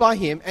determined by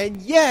him,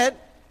 and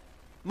yet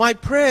my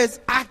prayers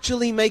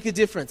actually make a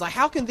difference? Like,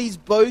 how can these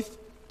both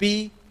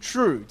be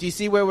true? Do you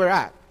see where we're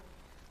at?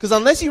 Because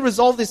unless you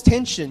resolve this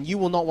tension, you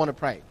will not want to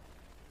pray.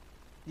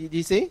 Do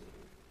you see?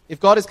 If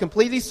God is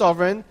completely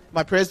sovereign,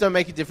 my prayers don't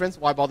make a difference,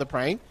 why bother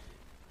praying?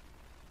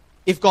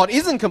 If God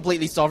isn't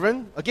completely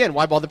sovereign, again,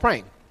 why bother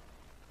praying?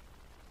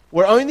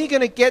 We're only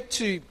going to get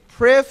to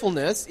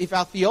prayerfulness if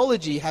our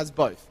theology has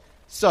both.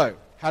 So,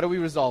 how do we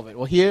resolve it?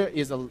 Well, here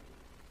is an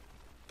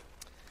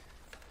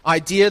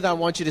idea that I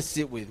want you to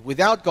sit with.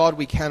 Without God,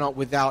 we cannot.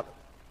 Without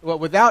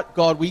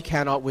God, we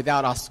cannot.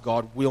 Without us,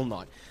 God will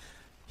not.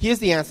 Here's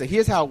the answer.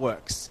 Here's how it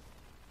works.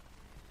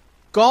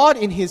 God,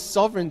 in his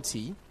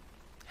sovereignty,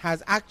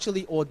 has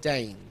actually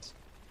ordained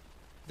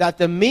that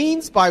the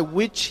means by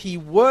which he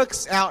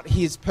works out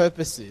his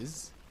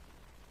purposes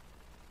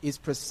is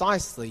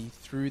precisely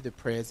through the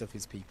prayers of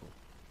his people.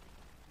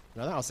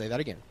 No, I'll say that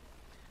again.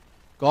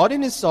 God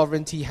in his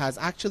sovereignty has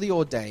actually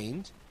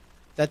ordained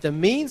that the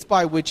means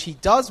by which he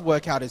does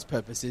work out his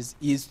purposes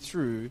is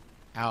through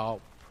our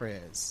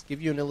prayers.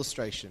 Give you an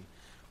illustration.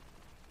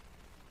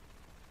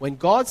 When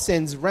God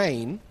sends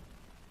rain,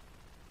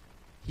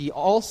 he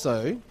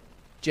also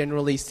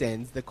generally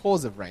sends the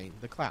cause of rain,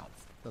 the clouds,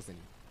 doesn't he?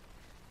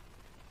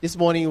 This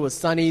morning it was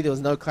sunny, there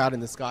was no cloud in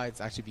the sky. It's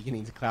actually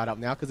beginning to cloud up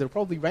now because it'll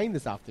probably rain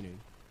this afternoon.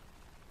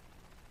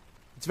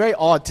 It's very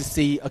odd to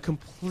see a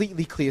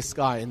completely clear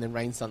sky and then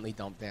rain suddenly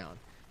dump down.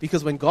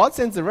 Because when God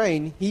sends the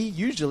rain, he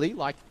usually,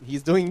 like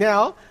he's doing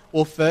now,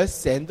 will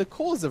first send the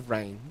cause of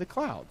rain, the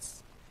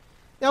clouds.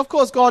 Now, of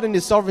course, God in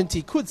his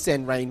sovereignty could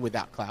send rain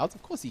without clouds.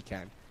 Of course he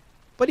can.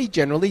 But he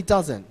generally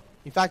doesn't.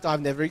 In fact,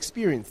 I've never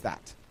experienced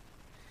that.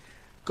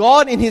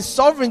 God in his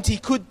sovereignty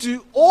could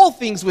do all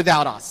things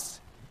without us.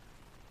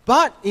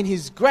 But in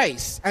his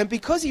grace, and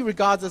because he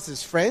regards us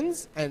as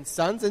friends and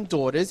sons and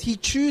daughters, he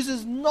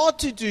chooses not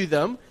to do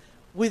them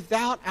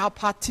without our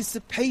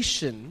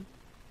participation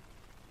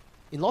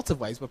in lots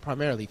of ways, but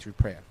primarily through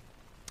prayer.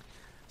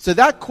 So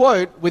that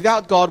quote,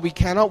 without God we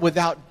cannot,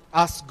 without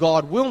us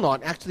God will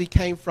not, actually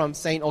came from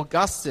St.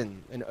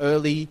 Augustine, an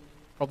early,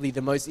 probably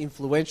the most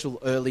influential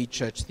early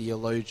church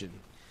theologian.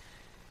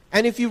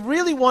 And if you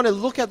really want to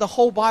look at the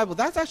whole Bible,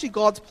 that's actually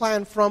God's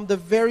plan from the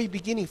very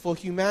beginning for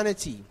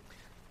humanity.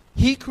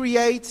 He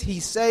creates,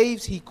 he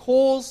saves, he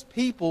calls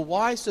people.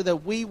 Why? So that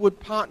we would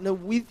partner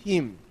with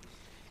him.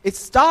 It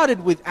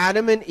started with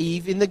Adam and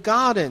Eve in the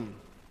garden,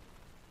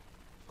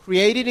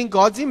 created in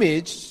God's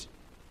image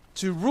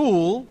to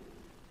rule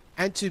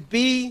and to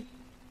be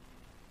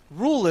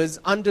rulers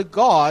under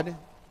God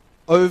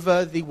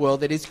over the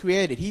world that is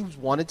created. He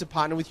wanted to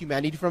partner with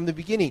humanity from the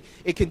beginning.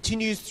 It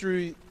continues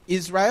through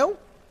Israel,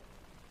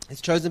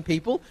 his chosen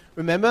people.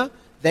 Remember,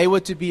 they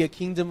were to be a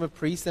kingdom of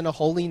priests and a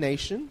holy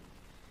nation.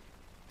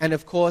 And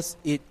of course,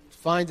 it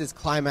finds its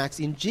climax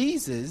in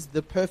Jesus,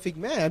 the perfect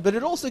man. But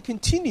it also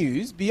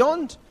continues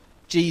beyond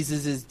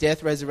Jesus'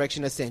 death,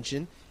 resurrection,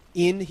 ascension,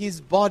 in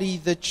his body,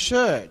 the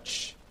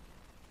church.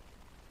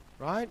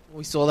 Right?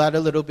 We saw that a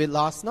little bit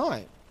last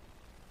night.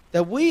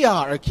 that we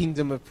are a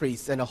kingdom of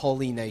priests and a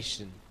holy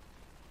nation.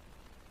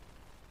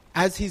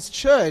 As his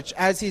church,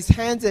 as his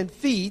hands and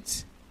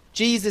feet,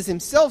 Jesus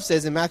himself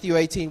says in Matthew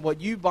 18,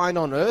 what you bind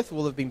on earth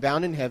will have been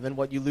bound in heaven,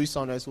 what you loose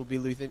on earth will be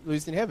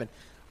loosed in heaven.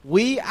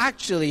 We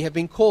actually have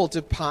been called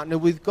to partner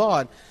with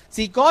God.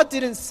 See, God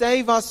didn't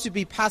save us to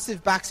be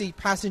passive backseat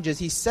passengers.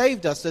 He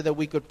saved us so that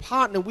we could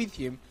partner with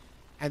him,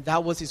 and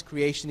that was his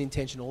creation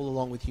intention all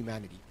along with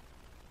humanity.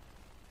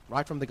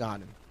 Right from the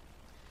garden.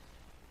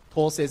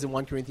 Paul says in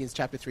 1 Corinthians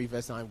chapter 3,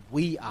 verse 9,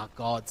 we are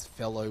God's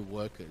fellow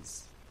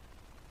workers.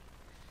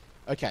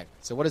 Okay,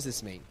 so what does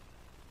this mean?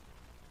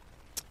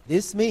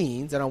 This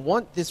means, and I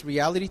want this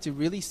reality to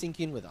really sink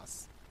in with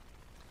us,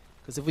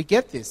 because if we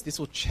get this, this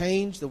will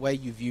change the way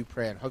you view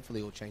prayer, and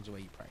hopefully it will change the way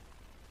you pray.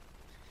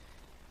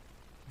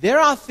 There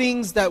are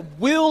things that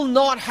will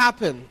not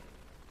happen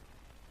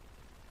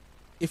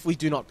if we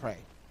do not pray.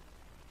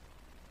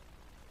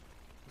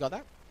 Got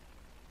that?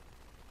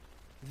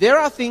 There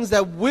are things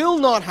that will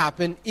not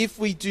happen if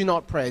we do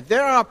not pray.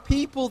 There are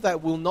people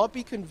that will not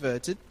be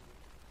converted.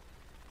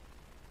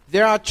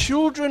 There are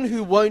children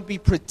who won't be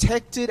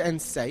protected and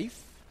safe.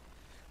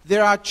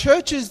 There are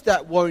churches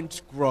that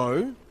won't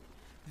grow.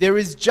 There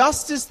is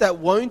justice that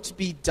won't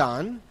be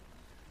done.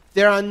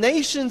 There are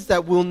nations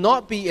that will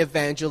not be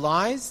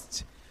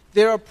evangelized.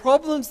 There are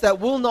problems that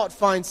will not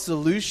find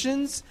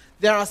solutions.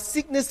 There are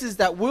sicknesses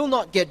that will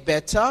not get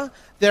better.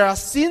 There are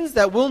sins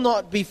that will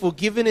not be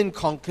forgiven and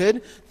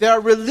conquered. There are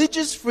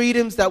religious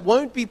freedoms that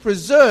won't be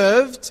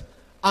preserved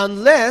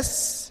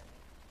unless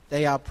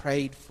they are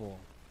prayed for.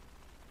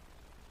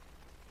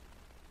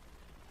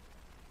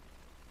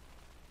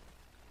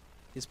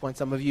 At this point,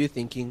 some of you are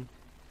thinking,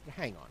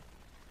 hang on.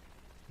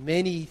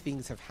 Many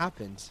things have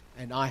happened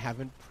and I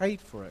haven't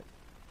prayed for it.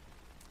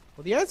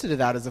 Well, the answer to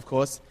that is, of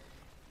course,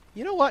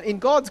 you know what? In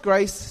God's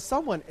grace,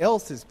 someone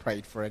else has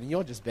prayed for it and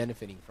you're just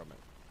benefiting from it.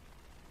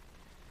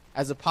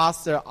 As a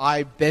pastor,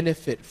 I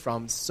benefit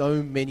from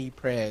so many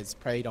prayers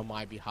prayed on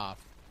my behalf,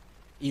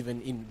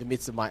 even in the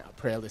midst of my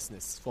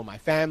prayerlessness, for my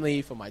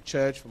family, for my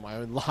church, for my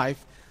own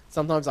life.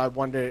 Sometimes I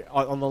wonder,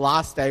 on the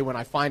last day when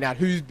I find out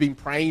who's been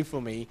praying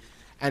for me,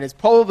 and it's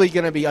probably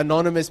going to be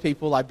anonymous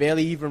people I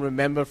barely even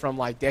remember from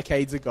like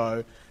decades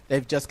ago.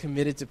 They've just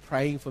committed to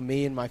praying for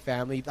me and my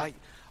family. Like,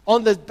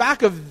 on the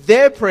back of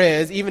their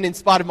prayers, even in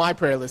spite of my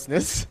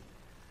prayerlessness,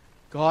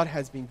 God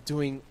has been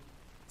doing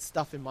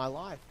stuff in my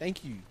life.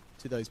 Thank you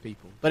to those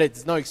people. But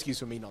it's no excuse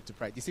for me not to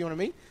pray. Do you see what I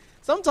mean?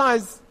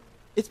 Sometimes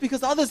it's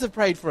because others have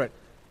prayed for it.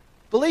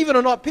 Believe it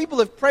or not, people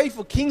have prayed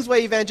for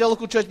Kingsway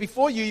Evangelical Church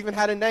before you even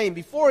had a name,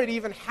 before it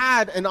even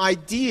had an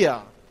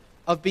idea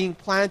of being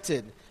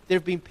planted. There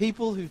have been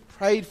people who've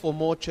prayed for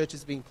more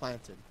churches being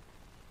planted,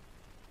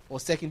 or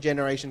second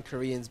generation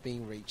Koreans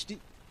being reached.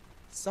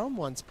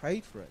 Someone's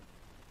prayed for it.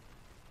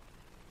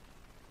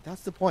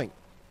 That's the point.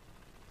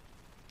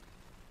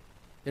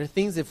 There are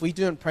things, if we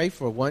don't pray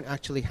for, won't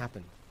actually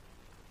happen.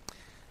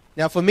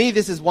 Now, for me,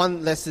 this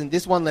one lesson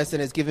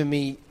has given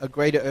me a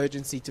greater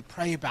urgency to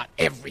pray about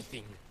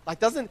everything.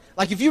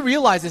 Like if you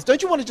realize this,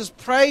 don't you want to just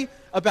pray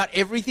about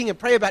everything and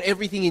pray about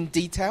everything in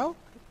detail?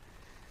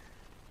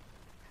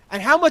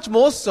 And how much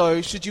more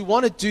so should you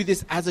want to do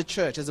this as a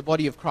church, as a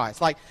body of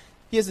Christ? Like,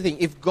 here's the thing.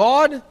 If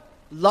God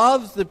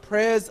loves the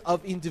prayers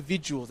of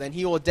individuals and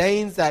he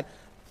ordains that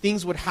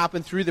things would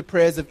happen through the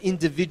prayers of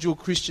individual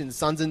Christians,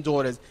 sons and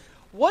daughters,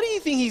 what do you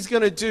think he's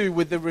going to do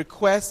with the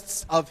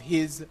requests of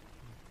his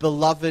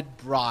beloved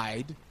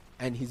bride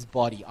and his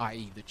body,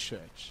 i.e. the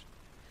church?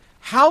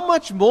 How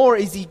much more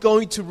is he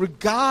going to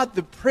regard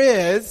the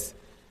prayers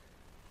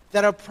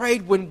that are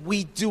prayed when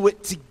we do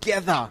it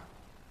together?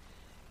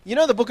 You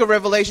know, the book of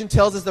Revelation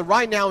tells us that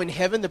right now in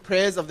heaven, the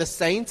prayers of the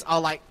saints are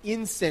like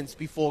incense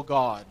before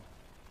God.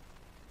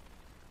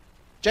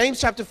 James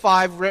chapter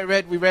 5,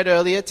 we read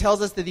earlier,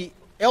 tells us that the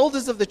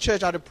elders of the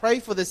church are to pray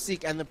for the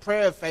sick, and the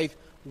prayer of faith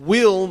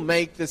will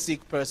make the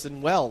sick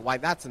person well. Like,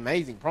 that's an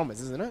amazing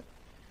promise, isn't it?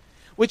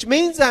 Which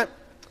means that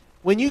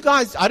when you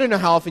guys, I don't know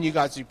how often you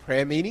guys do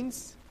prayer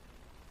meetings,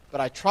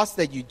 but I trust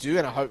that you do,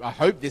 and I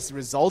hope this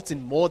results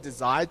in more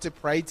desire to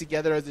pray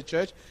together as a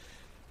church.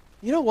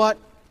 You know what?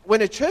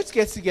 When a church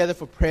gets together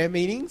for prayer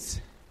meetings,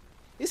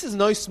 this is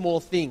no small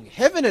thing.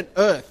 Heaven and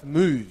earth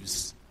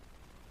moves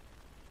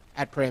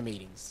at prayer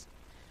meetings.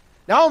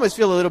 Now, I almost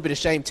feel a little bit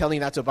ashamed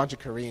telling that to a bunch of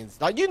Koreans.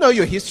 Like, you know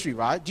your history,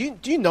 right? Do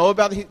you know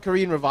about the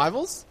Korean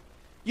revivals?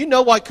 You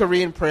know why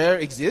Korean prayer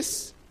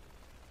exists?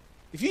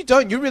 If you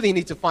don't, you really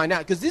need to find out,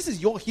 because this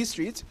is your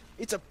history.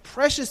 It's a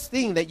precious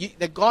thing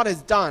that God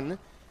has done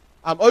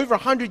over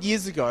 100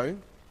 years ago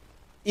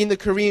in the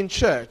Korean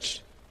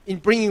church in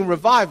bringing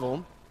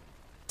revival.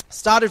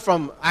 Started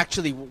from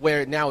actually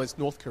where it now is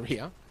North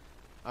Korea,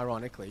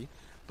 ironically.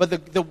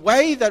 But the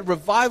way that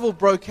revival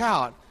broke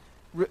out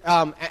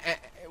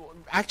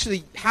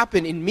actually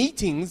happened in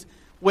meetings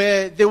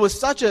where there was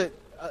such an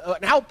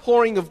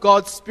outpouring of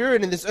God's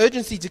Spirit and this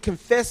urgency to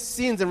confess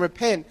sins and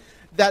repent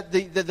that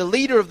the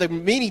leader of the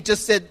meeting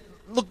just said,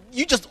 look,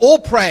 you just all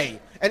pray.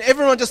 And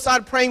everyone just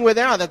started praying where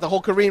they are, that the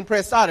whole Korean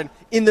prayer started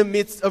in the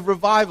midst of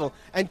revival.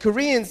 And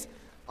Koreans,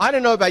 I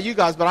don't know about you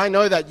guys, but I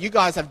know that you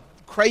guys have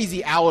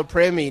crazy hour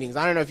prayer meetings.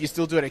 I don't know if you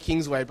still do it at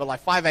Kingsway, but like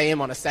 5 a.m.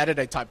 on a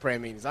Saturday type prayer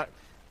meetings.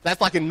 That's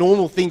like a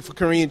normal thing for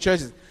Korean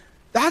churches.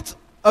 That's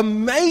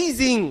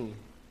amazing.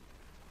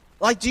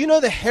 Like, do you know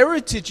the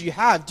heritage you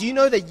have? Do you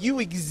know that you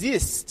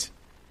exist?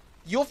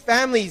 Your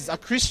families are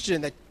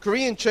Christian, that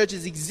Korean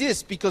churches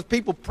exist because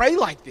people pray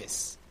like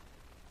this.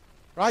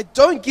 Right?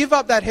 Don't give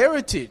up that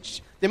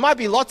heritage. There might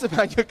be lots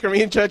about your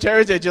Korean church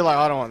heritage. You're like,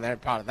 I don't want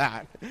that part of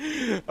that.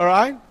 All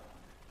right?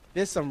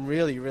 There's some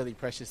really, really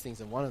precious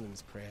things, and one of them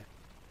is prayer.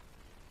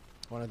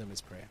 One of them is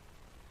prayer.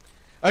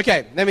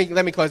 Okay, let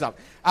me close up.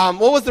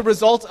 What was the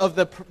result of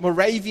the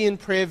Moravian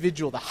prayer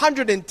vigil, the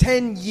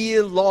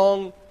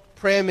 110-year-long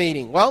prayer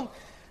meeting? Well,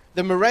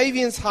 the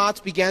Moravians' hearts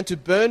began to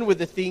burn with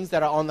the things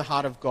that are on the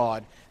heart of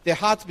God. Their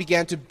hearts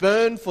began to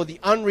burn for the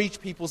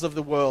unreached peoples of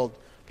the world,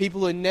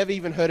 people who had never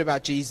even heard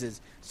about Jesus.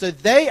 So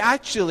they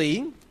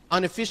actually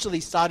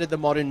unofficially started the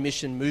modern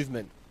mission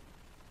movement.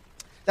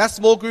 That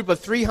small group of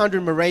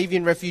 300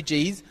 Moravian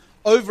refugees,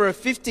 over a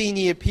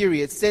 15-year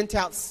period, sent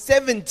out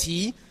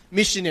 70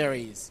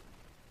 missionaries.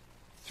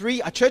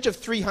 A church of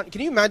 300.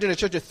 Can you imagine a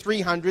church of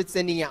 300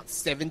 sending out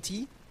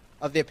 70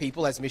 of their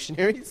people as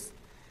missionaries?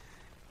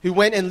 Who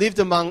went and lived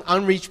among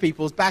unreached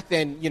peoples. Back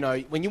then, you know,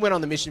 when you went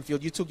on the mission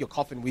field, you took your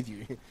coffin with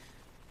you.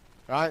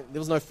 Right? There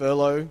was no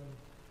furlough,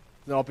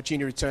 no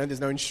opportunity to return, there's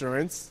no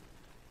insurance.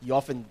 You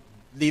often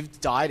lived,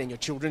 died, and your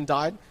children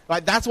died.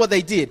 Right? That's what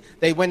they did.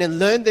 They went and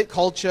learned their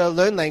culture,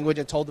 learned language,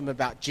 and told them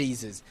about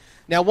Jesus.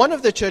 Now, one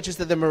of the churches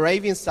that the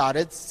Moravians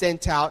started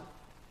sent out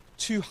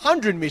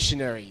 200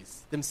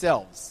 missionaries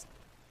themselves.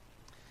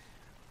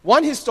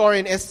 One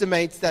historian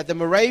estimates that the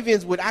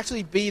Moravians would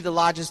actually be the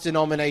largest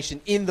denomination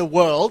in the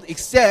world,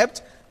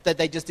 except that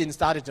they just didn't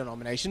start a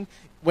denomination.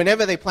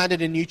 Whenever they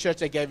planted a new church,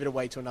 they gave it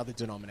away to another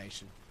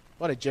denomination.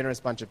 What a generous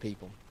bunch of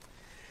people.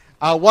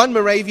 One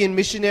Moravian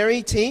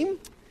missionary team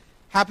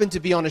happened to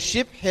be on a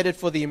ship headed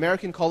for the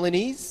American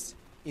colonies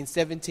in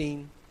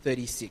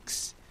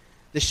 1736.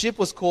 The ship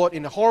was caught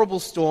in a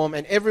horrible storm,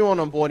 and everyone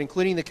on board,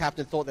 including the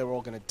captain, thought they were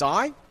all going to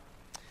die.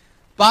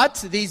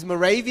 But these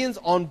Moravians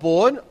on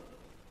board,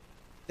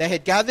 they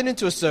had gathered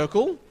into a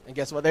circle, and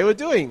guess what they were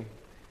doing?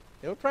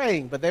 They were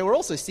praying, but they were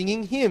also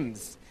singing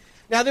hymns.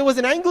 Now, there was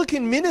an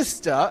Anglican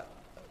minister,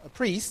 a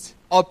priest,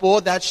 on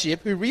board that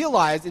ship who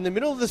realized in the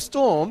middle of the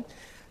storm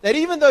that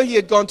even though he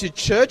had gone to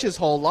church his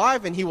whole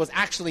life and he was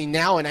actually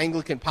now an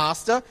Anglican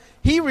pastor,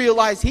 he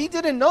realized he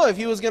didn't know if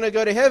he was going to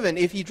go to heaven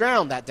if he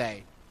drowned that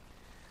day.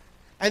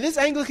 And this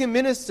Anglican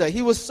minister,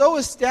 he was so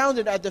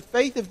astounded at the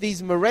faith of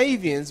these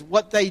Moravians,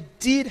 what they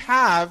did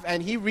have,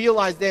 and he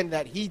realized then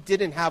that he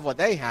didn't have what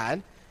they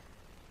had.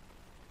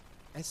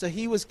 And so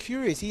he was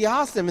curious. He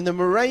asked them, and the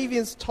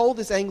Moravians told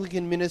this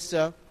Anglican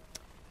minister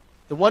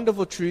the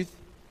wonderful truth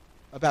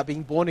about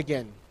being born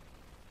again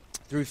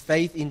through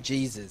faith in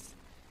Jesus.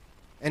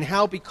 And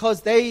how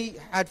because they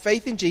had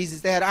faith in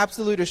Jesus, they had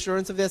absolute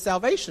assurance of their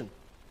salvation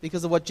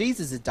because of what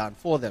Jesus had done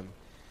for them.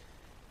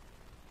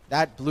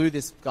 That blew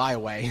this guy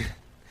away.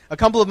 A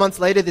couple of months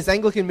later, this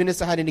Anglican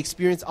minister had an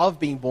experience of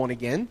being born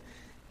again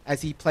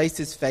as he placed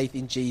his faith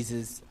in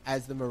Jesus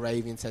as the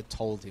Moravians had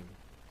told him.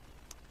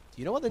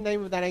 Do you know what the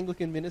name of that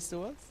Anglican minister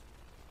was?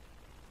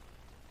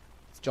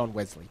 It's John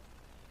Wesley.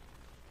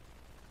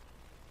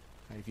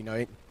 And if you know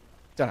it,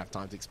 don't have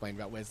time to explain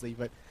about Wesley,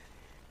 but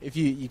if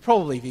you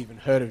probably have even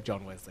heard of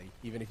John Wesley,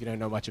 even if you don't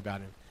know much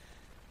about him.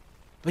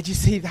 But you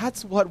see,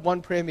 that's what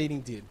one prayer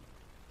meeting did.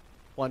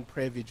 One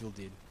prayer vigil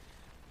did.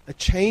 A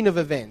chain of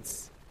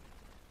events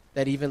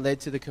that even led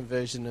to the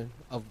conversion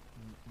of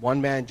one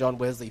man, John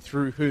Wesley,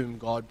 through whom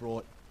God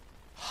brought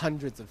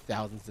hundreds of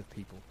thousands of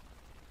people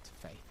to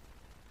faith.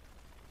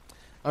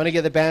 I'm going to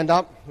get the band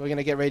up. We're going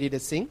to get ready to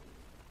sing.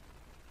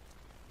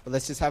 But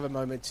let's just have a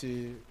moment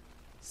to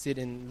sit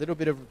in a little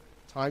bit of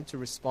time to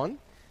respond.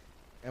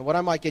 And what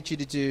I might get you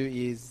to do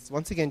is,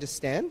 once again, just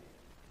stand.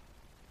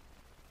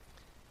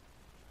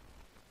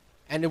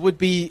 And it would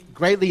be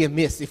greatly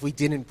amiss if we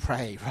didn't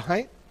pray,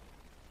 right?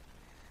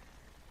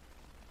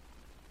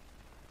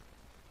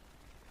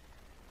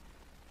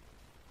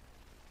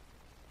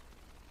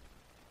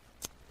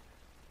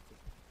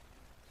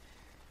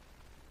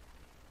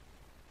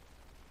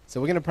 So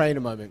we're going to pray in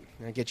a moment.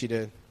 I'm going to get you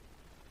to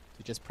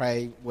just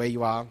pray where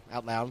you are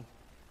out loud,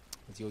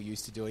 as you're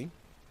used to doing.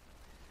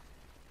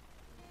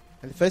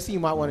 And the first thing you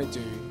might want to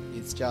do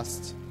is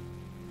just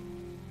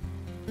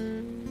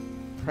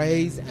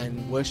praise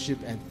and worship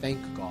and thank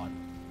God.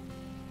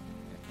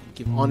 And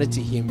give honor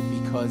to Him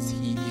because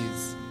He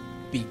is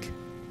big.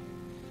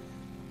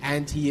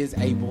 And He is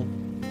able.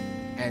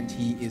 And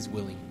He is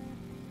willing.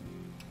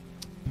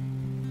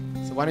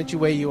 So why don't you,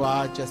 where you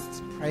are,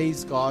 just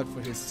praise God for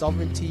His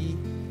sovereignty,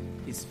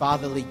 His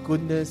fatherly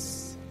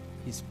goodness,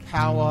 His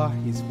power,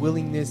 His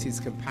willingness, His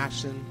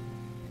compassion,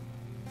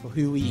 for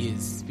who He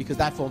is, because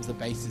that forms the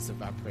basis of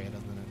our prayer,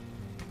 doesn't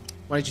it?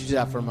 Why don't you do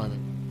that for a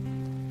moment?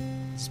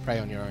 Just pray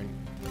on your own,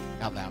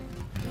 out loud.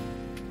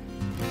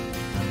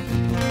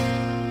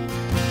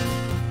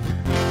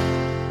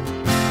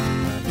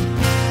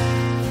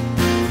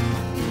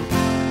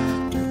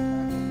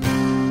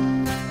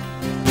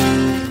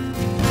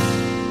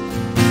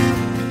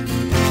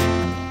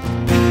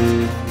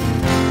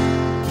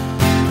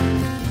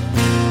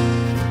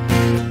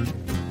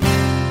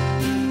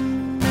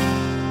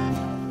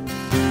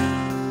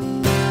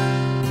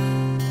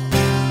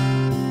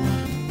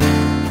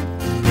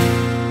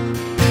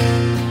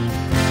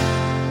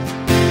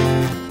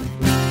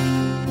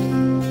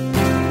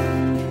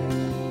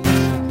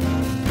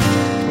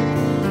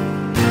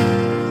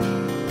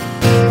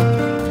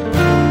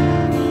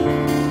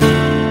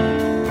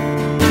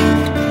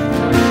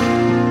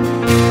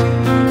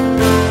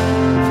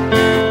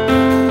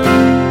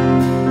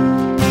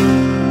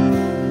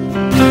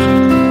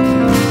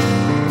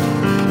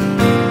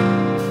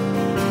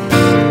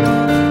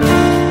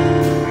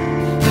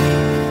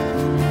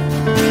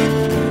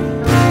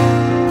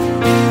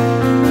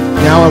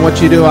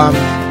 you to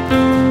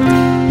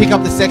pick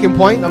up the second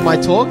point of my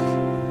talk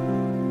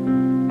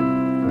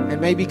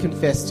and maybe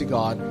confess to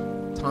God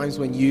times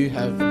when you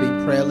have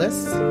been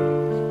prayerless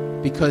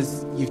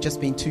because you've just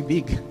been too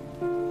big.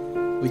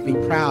 We've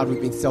been proud,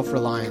 we've been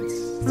self-reliant.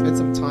 Spend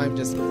some time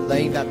just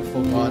laying that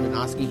before God and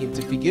asking Him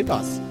to forgive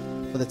us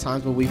for the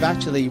times where we've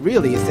actually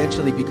really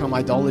essentially become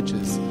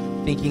idolaters,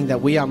 thinking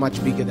that we are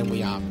much bigger than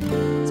we are.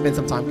 Spend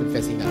some time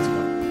confessing that to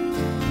God.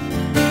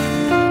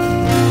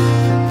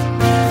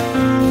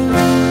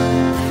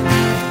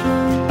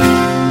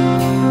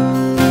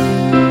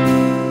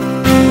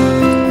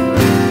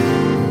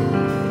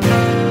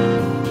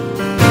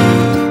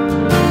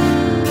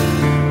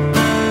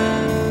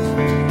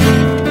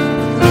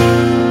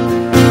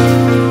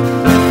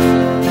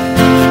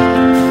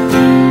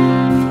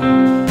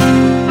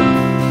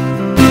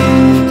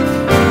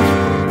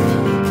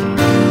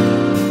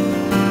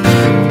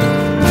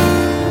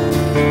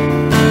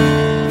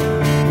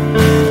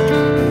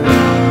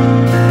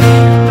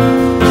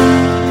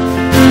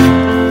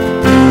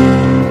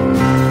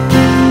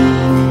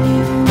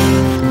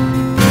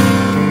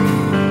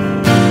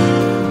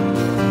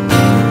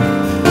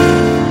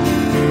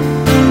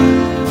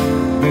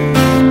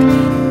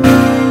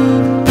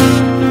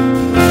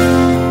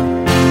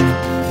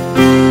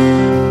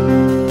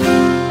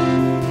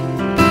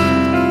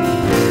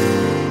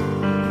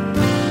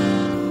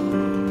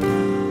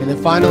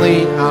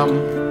 Finally,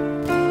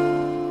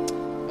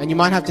 and you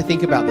might have to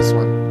think about this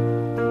one.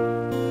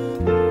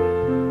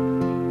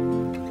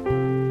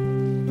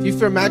 If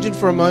you imagine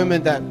for a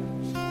moment that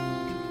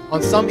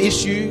on some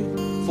issue,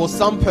 for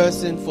some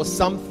person, for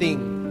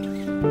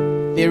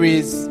something, there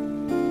is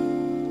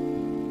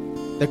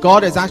that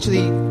God has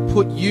actually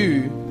put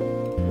you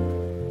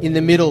in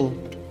the middle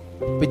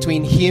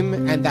between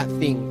Him and that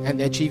thing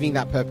and achieving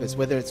that purpose,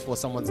 whether it's for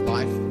someone's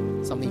life,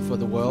 something for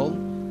the world,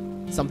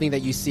 something that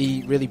you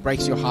see really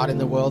breaks your heart in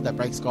the world, that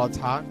breaks God's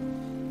heart.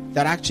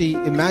 That actually,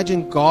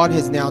 imagine God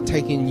has now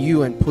taken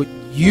you and put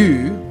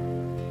you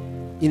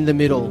in the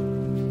middle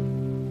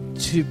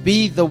to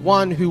be the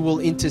one who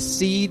will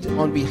intercede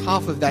on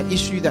behalf of that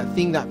issue, that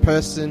thing, that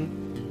person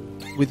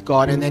with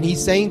God. And then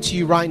He's saying to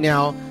you right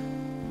now,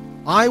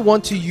 I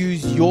want to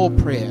use your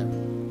prayer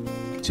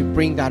to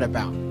bring that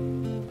about.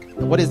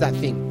 And what is that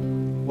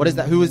thing? What is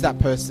that? Who is that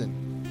person?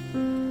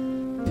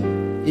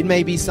 It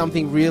may be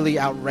something really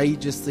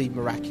outrageously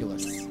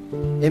miraculous.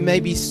 It may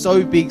be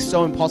so big,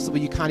 so impossible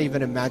you can't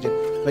even imagine.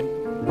 But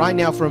right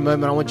now, for a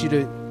moment, I want you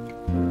to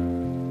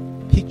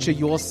picture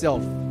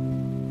yourself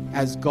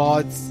as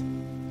God's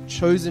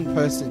chosen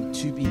person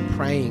to be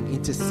praying,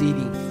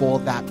 interceding for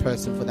that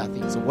person, for that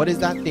thing. So what is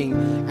that thing?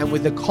 And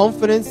with the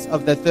confidence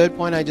of the third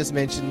point I just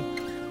mentioned,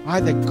 right,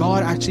 that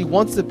God actually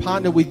wants to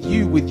partner with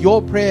you, with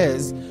your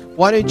prayers,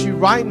 why don't you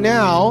right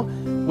now,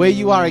 where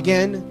you are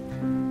again,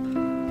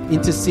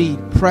 intercede,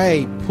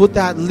 pray,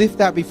 lift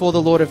that before the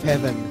Lord of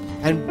heaven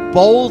and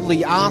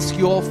boldly ask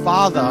your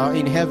Father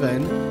in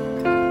heaven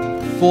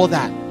for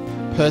that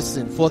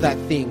person, for that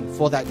thing,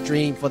 for that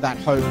dream, for that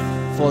hope,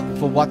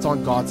 for what's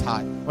on God's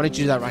heart. Why don't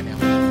you do that right now?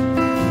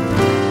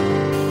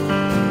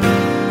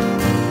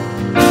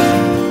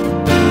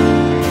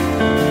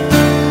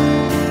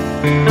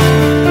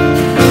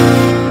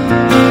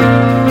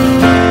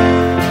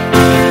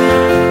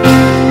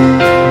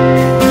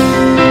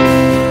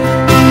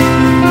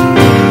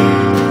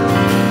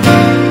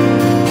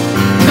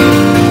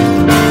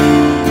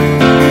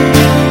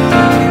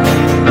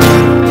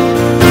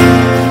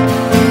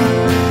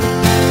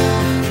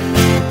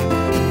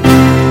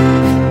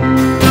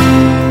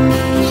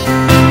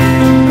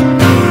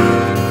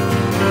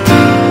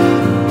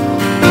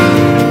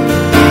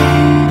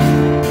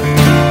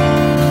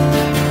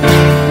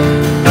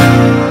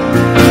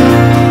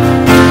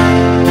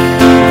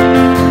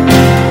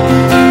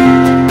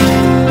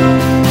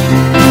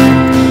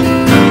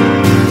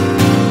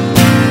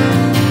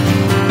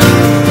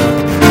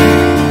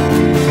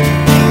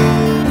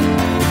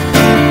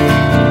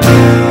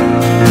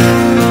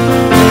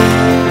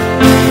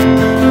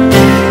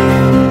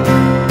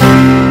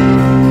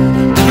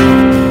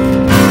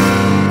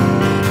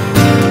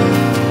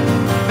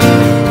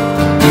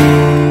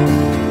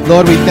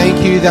 Lord, we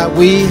thank you that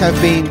we have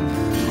been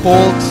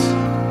called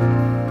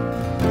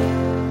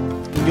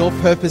in your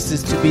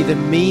purposes to be the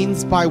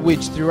means by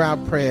which, through our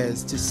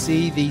prayers, to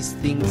see these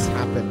things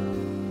happen.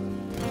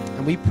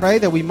 And we pray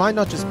that we might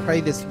not just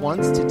pray this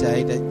once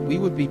today, that we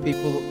would be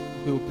people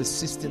who will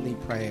persistently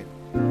pray it.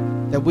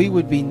 That we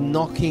would be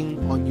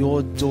knocking on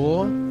your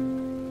door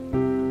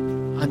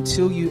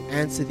until you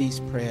answer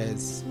these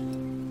prayers.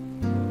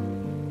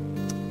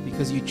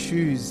 Because you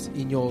choose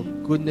in your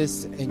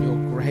goodness and your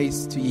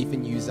grace to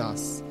even use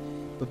us.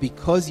 But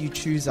because you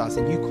choose us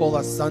and you call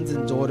us sons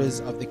and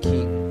daughters of the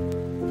King,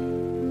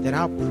 then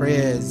our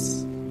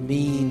prayers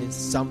mean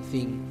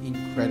something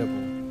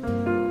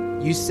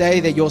incredible. You say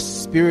that your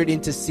Spirit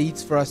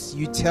intercedes for us.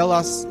 You tell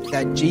us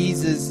that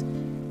Jesus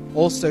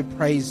also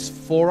prays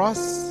for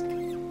us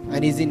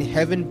and is in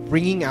heaven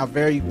bringing our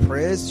very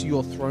prayers to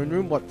your throne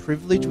room. What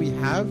privilege we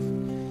have.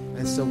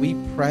 And so we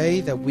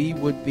pray that we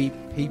would be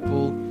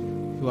people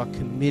who are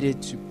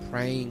committed to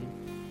praying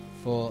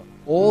for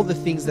all the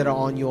things that are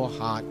on your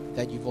heart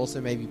that you've also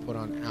maybe put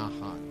on our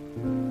heart.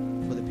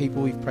 For the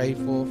people we've prayed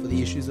for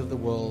the issues of the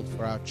world,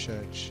 for our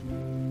church,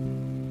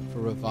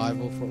 for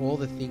revival, for all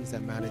the things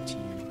that matter to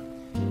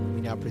you.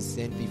 We now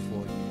present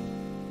before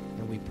you,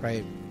 and we pray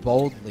it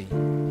boldly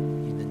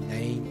in the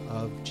name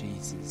of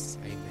Jesus.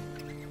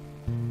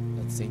 Amen.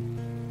 Let's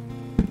sing.